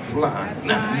lifeline.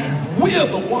 We're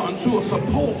the ones who are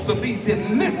supposed to be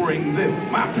delivering them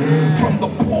from the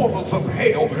portals of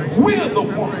hell. We're the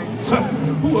ones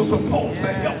who are supposed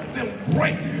to help them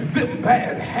break them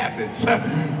bad habits.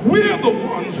 We're the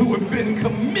ones who have been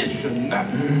commissioned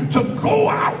to go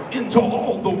out into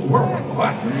all the world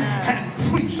and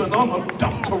preach an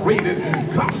unadulterated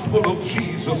gospel of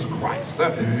Jesus Christ.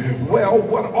 Well,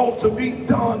 what ought to be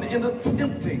done in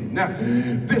attempting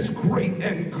this great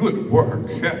and good work?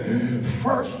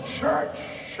 First, church,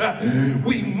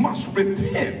 we must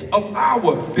repent of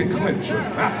our declension.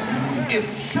 If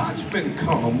judgment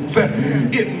comes,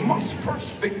 it must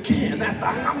first begin at the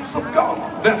house of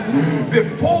God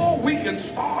before we can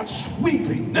start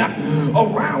sweeping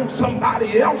around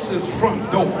somebody else's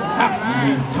front door.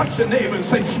 Touch your neighbor and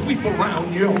say, sweep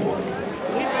around yours.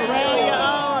 Sweep around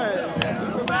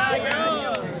yours. Sweep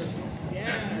around yours.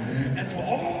 And for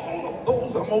all of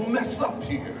those, I'm going to mess up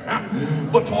here,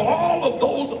 but for all of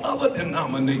those other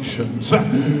denominations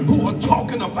who are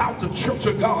talking about the Church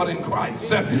of God in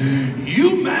Christ,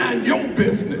 you mind your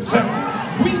business.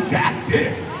 We got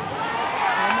this.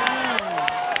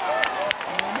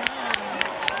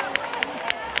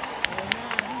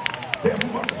 There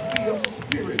must be a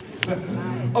spirit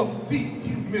of deep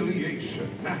humiliation.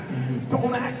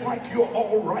 Don't act like you're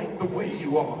all right the way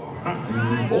you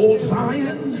are. Old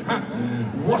Zion,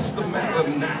 what's the matter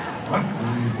now?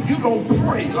 You don't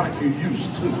pray like you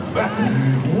used to.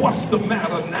 What's the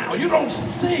matter now? You don't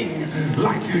sing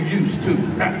like you used to.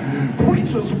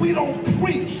 Preachers, we don't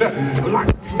preach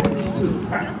like we used to.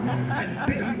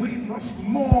 And then we must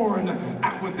mourn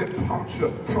our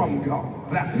departure from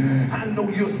God. I know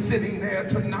you're sitting there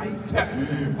tonight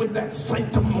with that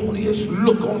sanctimonious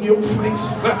look on your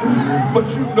face, but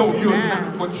you know you're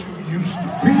not what you used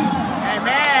to be.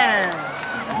 Amen.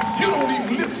 You don't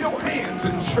even lift your hands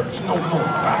in church no more.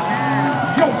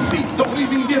 Your feet don't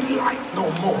even get light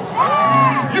no more.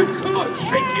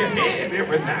 ahead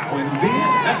every now and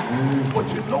then. But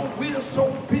you know, we're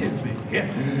so busy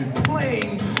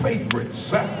playing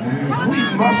favorites. We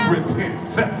must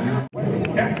repent.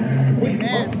 We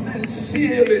must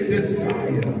sincerely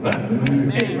desire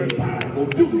a revival.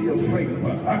 Do me a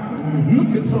favor.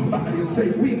 Look at somebody and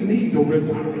say, we need a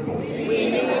revival. We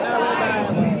need a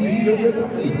revival. We need a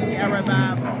revival. A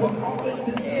revival. Our ardent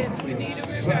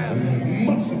desires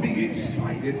must be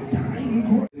excited, dying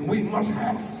great. We must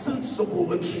have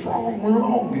sensible and strong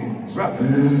longings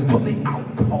for the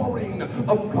outpouring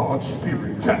of God's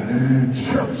Spirit.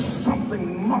 Church,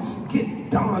 something must get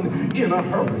done in a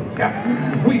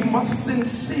hurry. We must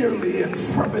sincerely and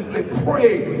fervently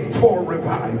pray for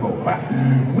revival.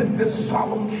 With this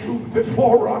solemn truth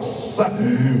before us,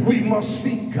 we must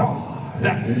seek God.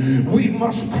 We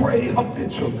must pray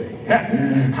habitually.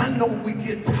 I know we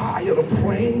get tired of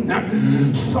praying.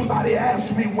 Somebody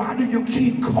asked me, why do you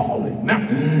keep calling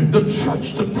the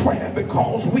church to prayer?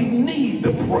 Because we need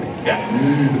to pray.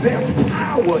 There's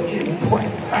power in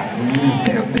prayer.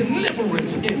 There's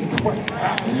deliverance in prayer.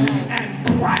 And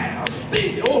prayer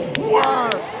still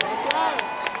works.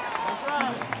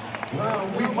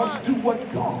 We must do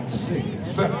what God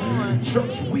says.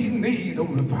 Church, we need a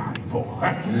revival.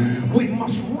 We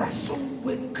must wrestle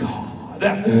with God.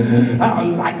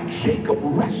 Like Jacob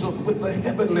wrestled with the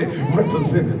heavenly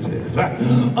representative.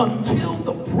 Until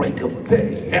the break of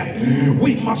day,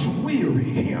 we must weary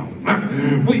him.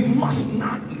 We must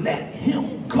not let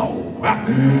him go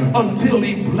until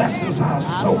he blesses our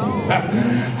soul.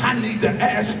 I need to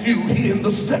ask you here in the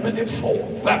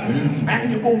 74th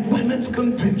Annual Women's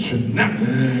Convention,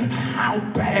 how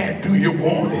bad do you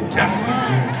want it?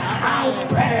 How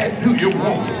bad do you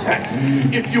want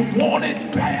it? If you want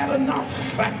it bad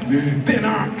enough, then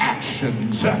our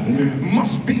actions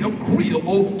must be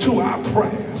agreeable to our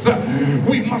prayers.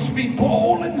 We must be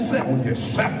bold and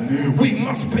zealous. We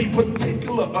must pay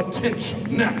particular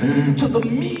attention to the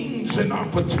means and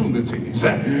opportunities,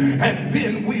 and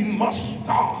then we must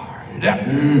start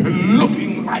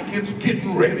looking like it's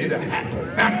getting ready to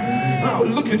happen. Now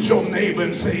look at your neighbor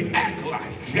and say, act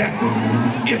like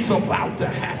it's about to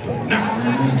happen.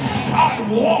 Start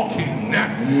walking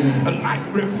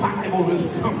like revival is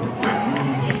coming.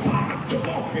 Start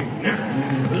talking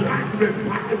like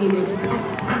revival is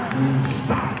coming.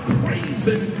 Start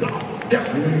praising God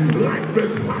like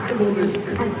revival is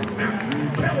coming.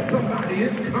 Tell somebody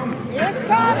it's coming. It's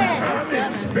coming. I'm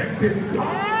expecting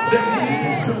God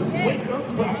to wake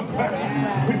us up.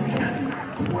 We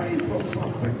cannot pray for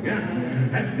something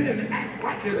and then act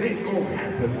like it ain't gonna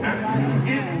happen.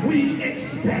 If we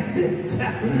expect it,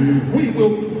 we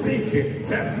will think it.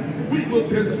 We will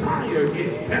desire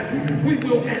it. We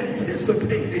will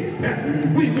anticipate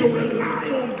it. We will rely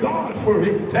on God for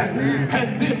it.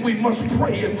 And then we must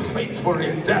pray in faith for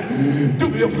it. Do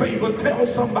me a favor, tell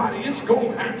somebody it's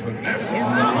gonna happen. It's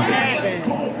gonna happen. It's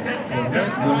gonna happen.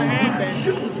 It's gonna happen. My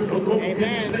children are gonna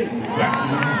get saved.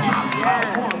 My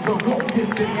loved ones are gonna get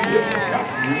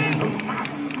delivered. My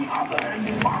mother and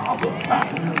father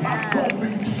are gonna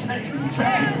be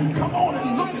changed. Come on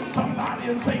and look at somebody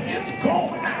and say it's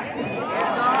gonna happen.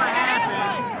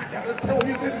 I gotta tell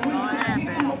you that when the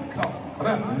people of God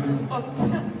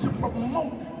attempt to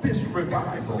promote this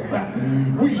revival,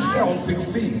 we shall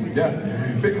succeed,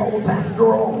 because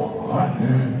after all,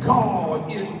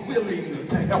 God is willing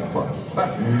to help us.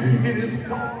 It is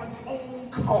God's own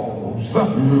cause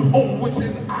on which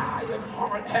his eye and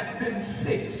heart have been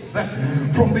fixed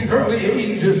from the early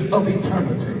ages of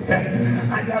eternity.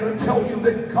 I gotta tell you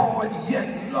that God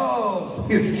yet loves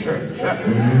his church.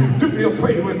 Do me a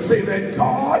favor and say that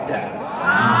God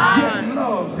yet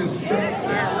loves his church.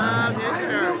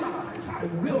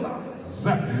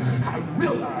 I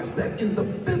realize that in the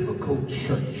physical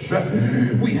church,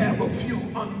 we have a few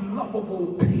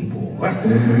unlovable people,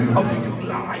 a few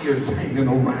liars hanging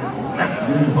around,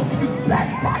 a few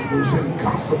backbiters and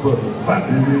gossipers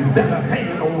that are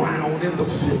hanging around in the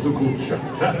physical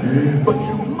church. But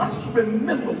you must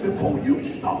remember before you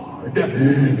start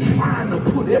trying to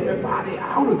put everybody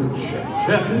out of the church,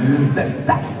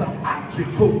 that's the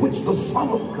object for which the Son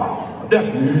of God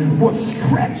was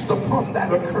stretched upon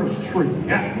that accursed tree.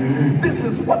 This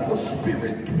is what the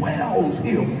Spirit dwells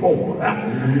here for.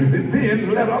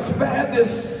 Then let us bear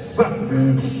this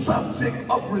subject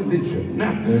of religion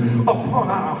upon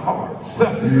our hearts.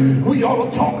 We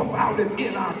ought to talk about it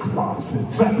in our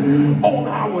closets, on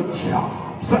our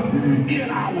jobs, in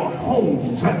our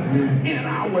homes, in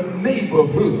our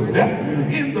neighborhood,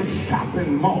 in the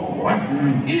shopping mall,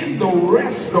 in the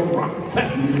restaurant,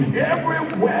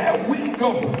 everywhere we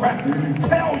go.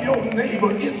 Tell your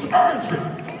neighbor it's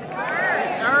urgent.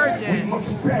 We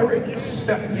must bear it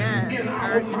in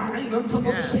our mind until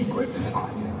the sacred fire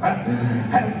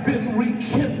has been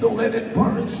rekindled and it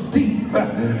burns deep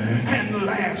and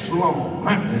lasts long.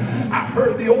 I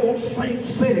heard the old saints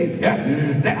say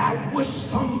that I wish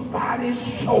somebody's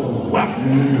soul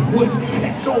would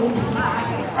catch on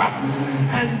fire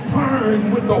and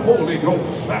burn with the Holy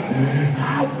Ghost.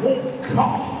 I want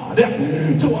God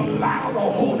to allow the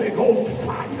Holy Ghost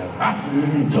fire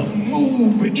to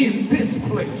move in this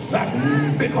place,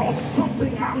 because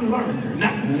something I learned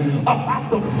about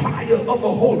the fire of the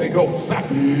Holy Ghost,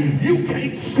 you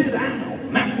can't sit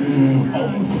down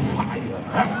on fire.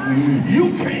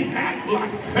 You can't act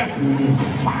like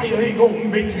fire ain't gonna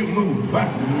make you move.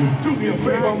 Do me a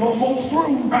favor, I'm almost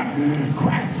through.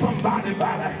 Grab somebody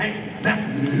by the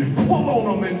hand, pull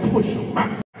on them and push them.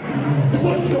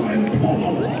 Push them and pull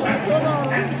on them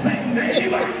and say,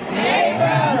 neighbor,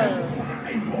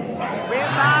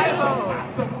 revival,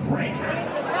 about to break out.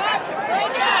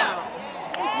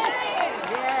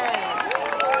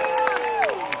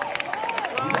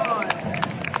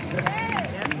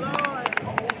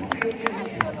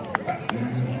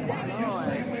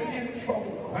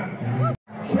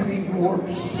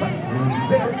 Worse.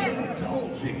 They're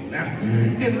indulging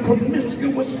in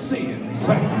promiscuous sins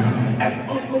at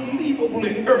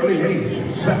unbelievably early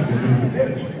ages.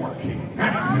 They're twerking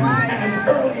as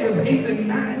early as 8 and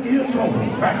 9 years old.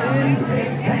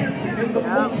 They're dancing in the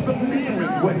most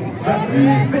belligerent ways.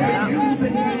 They're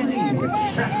using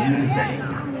language that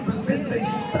sounds as if they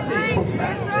study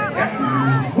profanity.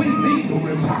 We need a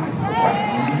revival.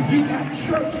 You got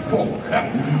church folk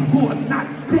who are not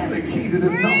dedicated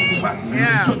enough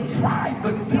to drive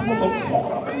the devil a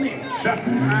quarter of an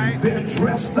inch. They're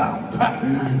dressed up,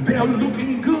 they're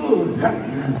looking good,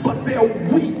 but they're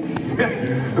weak,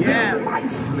 they're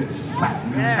lifeless,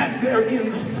 and they're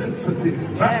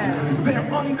insensitive, they're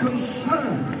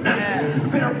unconcerned,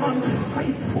 they're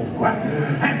unfaithful,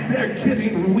 and they're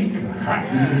getting weaker.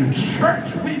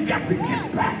 Church, we've got to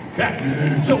get back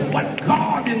to what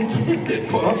God intended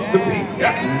for us to be.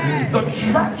 The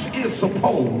church is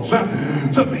supposed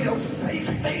to be a safe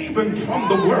haven from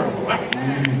the world.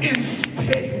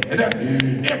 Instead,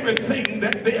 everything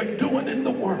that they're doing in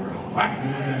the world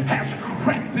has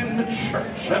crept in the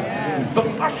church. The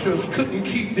ushers couldn't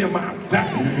keep them out.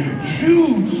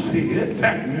 Jude said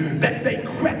that they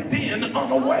crept in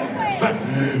unawares.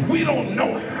 We don't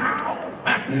know how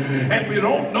and we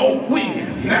don't know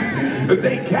when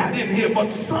they got in here,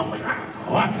 but somehow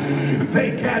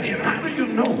they got in. How do you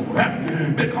know?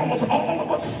 Because all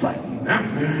of a sudden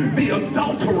the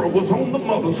adulterer was on the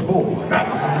mother's board.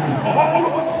 All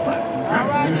of a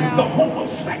sudden the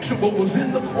homosexual was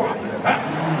in the choir.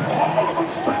 All of a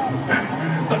sudden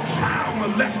the child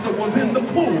molester was in the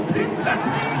pulpit.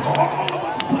 All of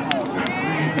a sudden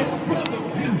the drug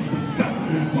abusers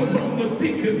was on the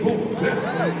deacon board.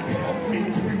 Help me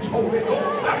preach Holy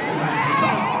Ghost.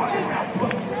 God help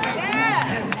us.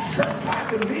 And church, I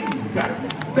believe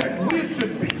that we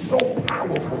should be so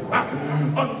powerful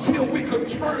until we could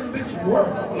turn this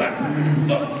world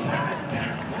upside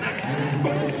down.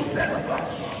 But instead of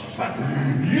us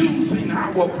using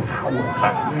our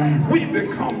power, we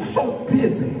become so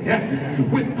busy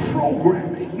with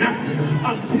programming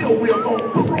until we are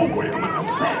going to program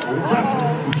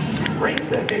ourselves straight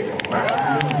to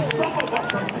hell. Some of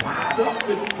us are tied up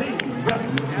with things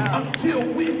until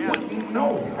we wouldn't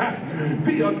know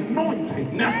the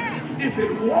anointing if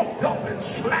it walked up and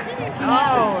slapped us.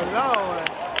 Oh, Lord.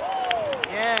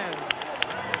 Yes.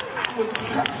 Our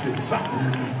churches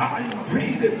are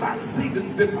invaded by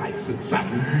Satan's devices.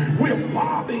 We're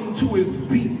bobbing to his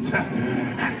beat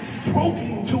and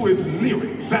stroking to his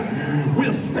lyrics.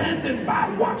 We're standing by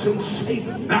watching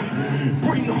Satan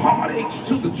bring heartaches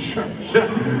to the church.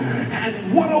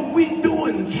 And what are we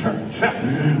doing, church?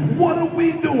 What are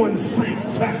we doing,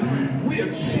 saints?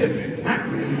 We're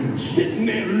sitting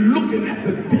there looking at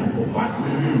the devil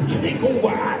take over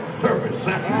our service.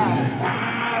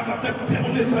 But the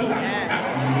devil is alive.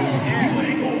 You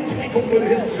ain't gonna take over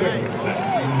this service.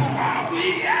 Are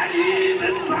we at ease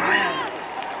in Zion?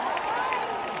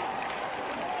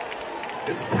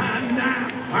 It's time now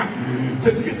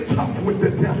to get tough with the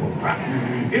devil.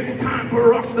 It's time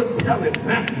for us to tell him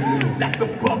that the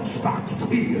buck stops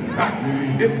here.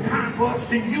 It's time for us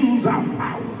to use our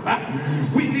power.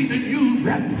 We need to use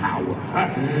that power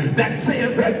that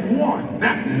says that one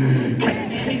can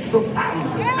chase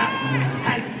 1,000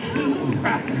 and two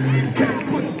can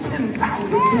put 10,000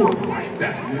 to a flight.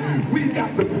 We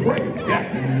got to pray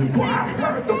For I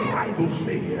heard the Bible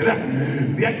said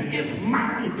that if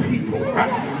my people,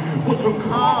 which are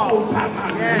called by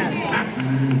my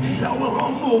name, shall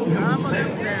humble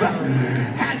themselves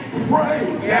and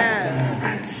pray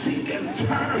and seek and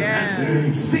turn,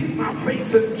 and seek my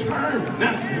face and turn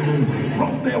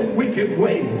from their wicked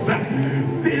ways,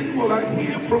 then will I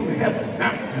hear from heaven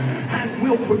and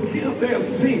will forgive their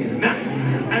sin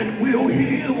and will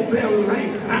heal their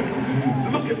land.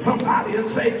 Look at somebody and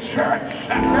say, church,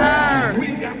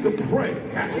 we got to pray. We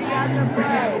got to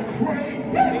pray.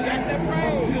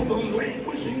 Until the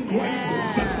languishing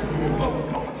graces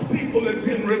of God's people have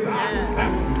been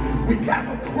revived. We got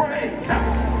to pray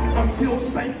until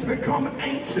saints become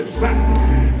anxious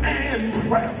and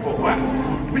prayerful.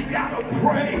 We got to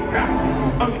pray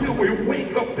until we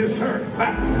wake up this earth.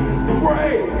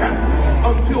 Pray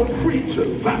until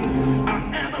preachers are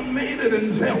animated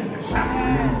and zealous.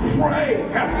 Pray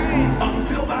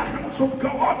until the house of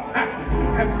God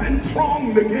have been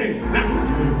thronged again.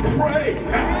 Pray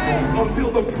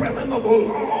until the presence of the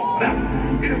Lord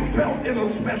is felt in a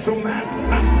special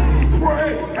manner.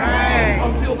 Pray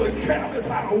until the careless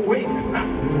are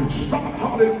awakened.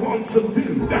 Stout-hearted ones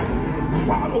subdued.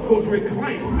 Prodigals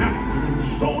reclaimed.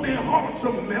 Stony hearts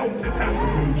are melted.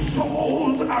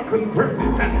 Souls are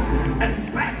converted.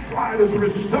 And backsliders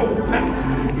restored.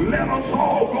 Let us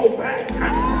all go back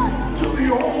to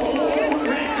the old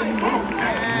landmark.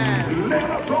 Let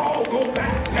us all go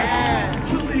back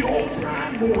to the old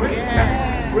time way,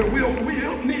 where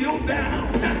we'll kneel down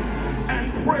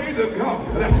and pray to God.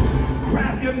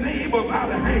 Grab your neighbor by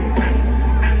the hand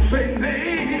and say,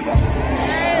 neighbor,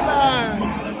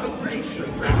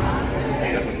 modernization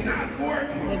is not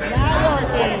working.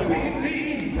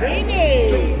 We need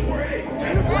to pray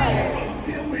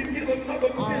until we get another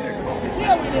Pentecost. We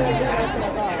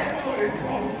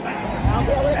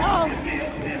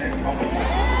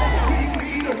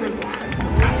need a revival.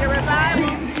 We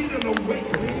need an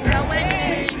awakening. We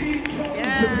need souls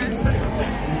to be saved.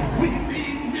 We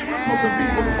need miracles to be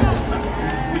performed.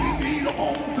 We need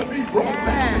homes to be brought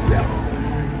back together.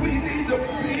 We need to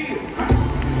feel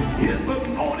His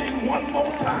anointing one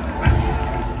more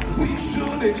time. We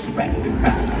should expect it.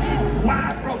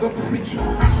 Why, brother preacher,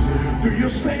 do you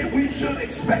say we should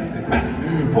expect it?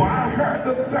 For I heard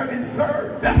the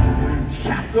 33rd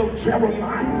chapter of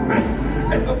Jeremiah,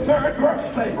 and the 3rd verse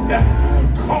say,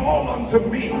 call unto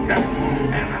me,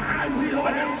 and I will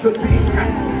answer thee,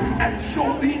 and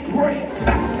show thee great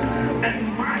and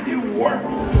mighty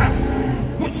works,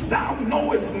 which thou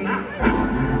knowest not.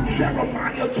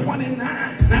 Jeremiah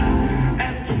 29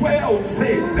 and 12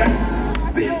 says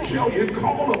that, then shall you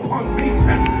call upon me,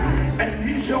 and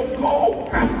ye shall go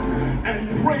and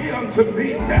pray unto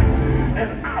me,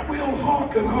 and I will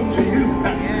hearken unto you.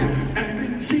 And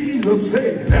then Jesus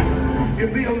said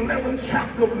in the 11th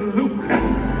chapter of Luke,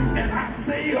 and I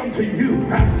say unto you,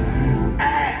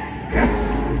 ask,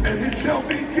 and it shall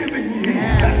be given ye.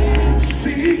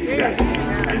 Seek,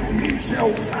 and ye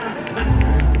shall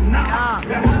find. Knock,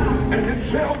 and it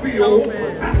shall be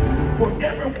open. For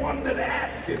everyone that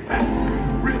asketh,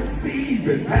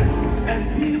 receiveth,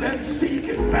 and he that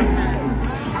seeketh,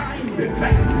 findeth,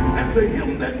 and to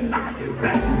him that knocketh,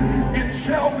 it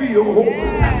shall be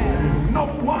open. No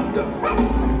wonder,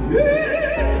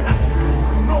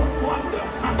 no wonder,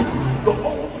 the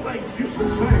old saints used to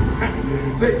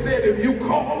sing. They said, if you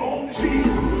call on Jesus,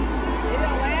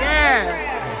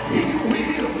 He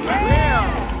will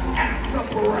answer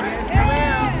prayer.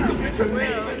 Look at your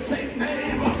neighbor and say,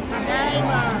 neighbor,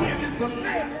 when is the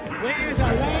last time? When is the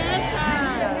last time?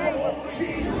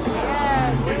 Jesus,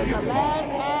 when is the last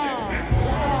time?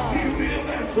 He will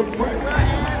answer prayer.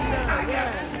 I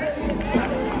got saved.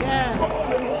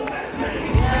 Calling on that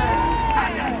name. I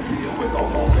got filled with the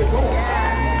Holy Ghost.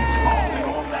 Calling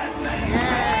on that name.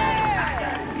 I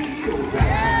got healed.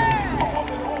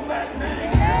 Calling on that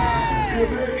name. Is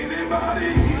there anybody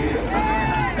here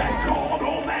that called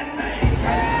on that name?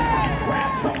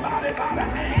 Grab somebody by the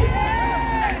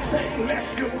hand and say, let's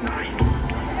unite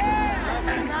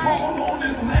and call on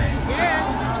His name,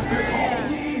 because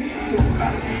He is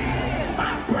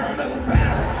my burden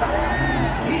bearer.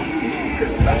 He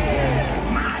is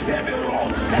my heavy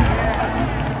load shadow.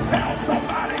 Tell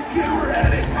somebody, get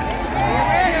ready.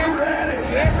 Get ready.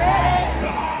 Get ready.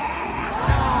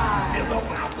 God is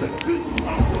about to do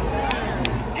something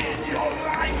in your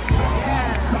life.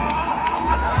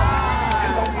 God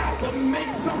is about to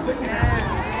make something happen.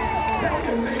 Tell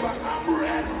your neighbor, I'm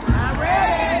ready. I'm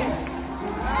ready.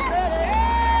 I'm ready.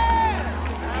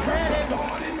 Church of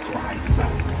God in Christ,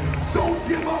 don't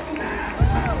give up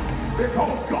now,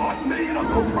 because God made us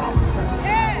a promise.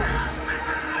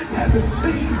 haven't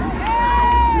seen,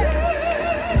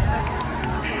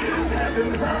 ears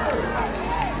haven't heard,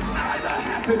 neither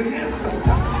haven't entered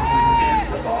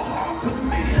into the heart of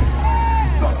men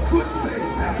the good thing.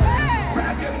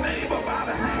 Grab your neighbor by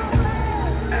the hand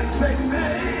and say,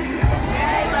 neighbor,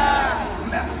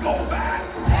 let's go back.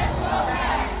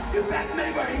 If that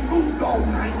neighbor ain't moved all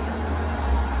night,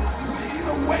 lean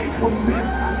away from them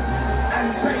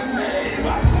and say,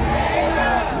 neighbor,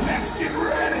 let's get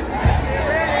ready.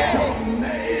 Tell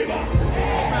neighbor,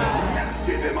 let's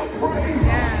give him a praise.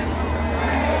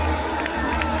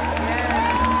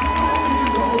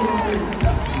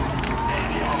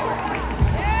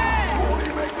 Won't he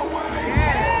make a way?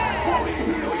 Won't he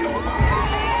heal your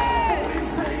body? Won't he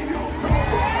save your soul?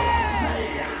 Say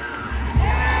yeah.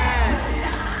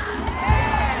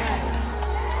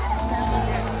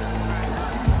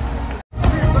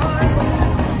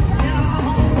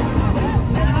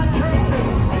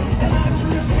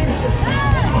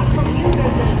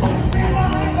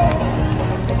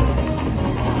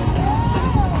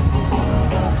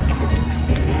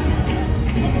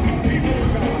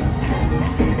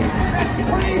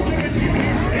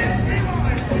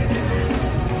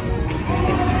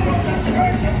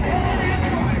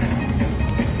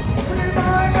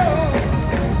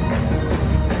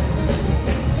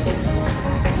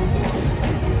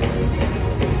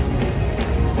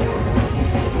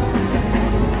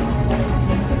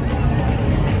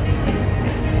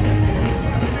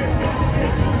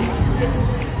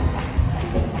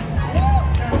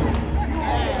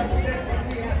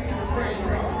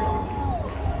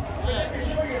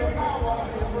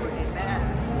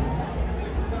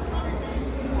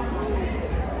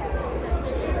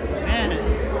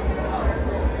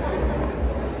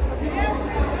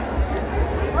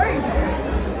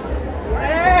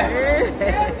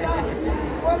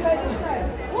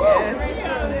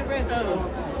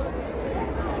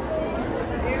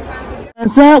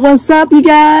 What's up, you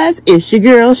guys? It's your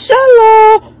girl,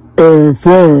 Sheila and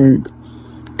Frank.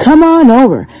 Come on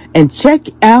over and check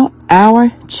out our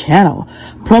channel,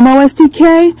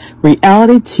 PromoSTK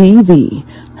Reality TV,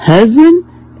 husband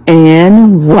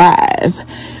and wife,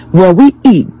 where we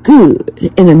eat good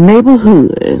in the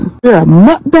neighborhood. We're a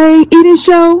mukbang eating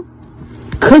show,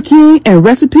 cooking and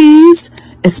recipes,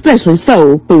 especially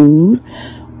soul food,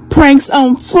 pranks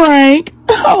on Frank.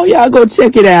 Oh, y'all go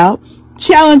check it out.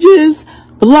 Challenges,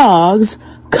 vlogs,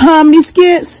 comedy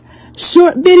skits,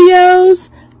 short videos,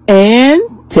 and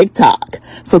TikTok.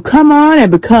 So come on and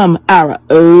become our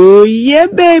oh yeah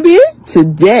baby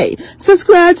today.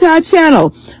 Subscribe to our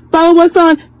channel. Follow us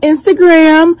on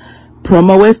Instagram,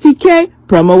 PromoSTK,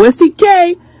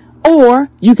 or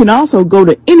you can also go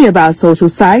to any of our social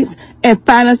sites and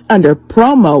find us under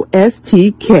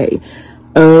PromoSTK.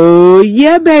 Oh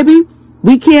yeah baby.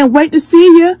 We can't wait to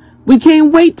see you. We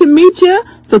can't wait to meet you.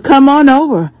 So come on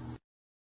over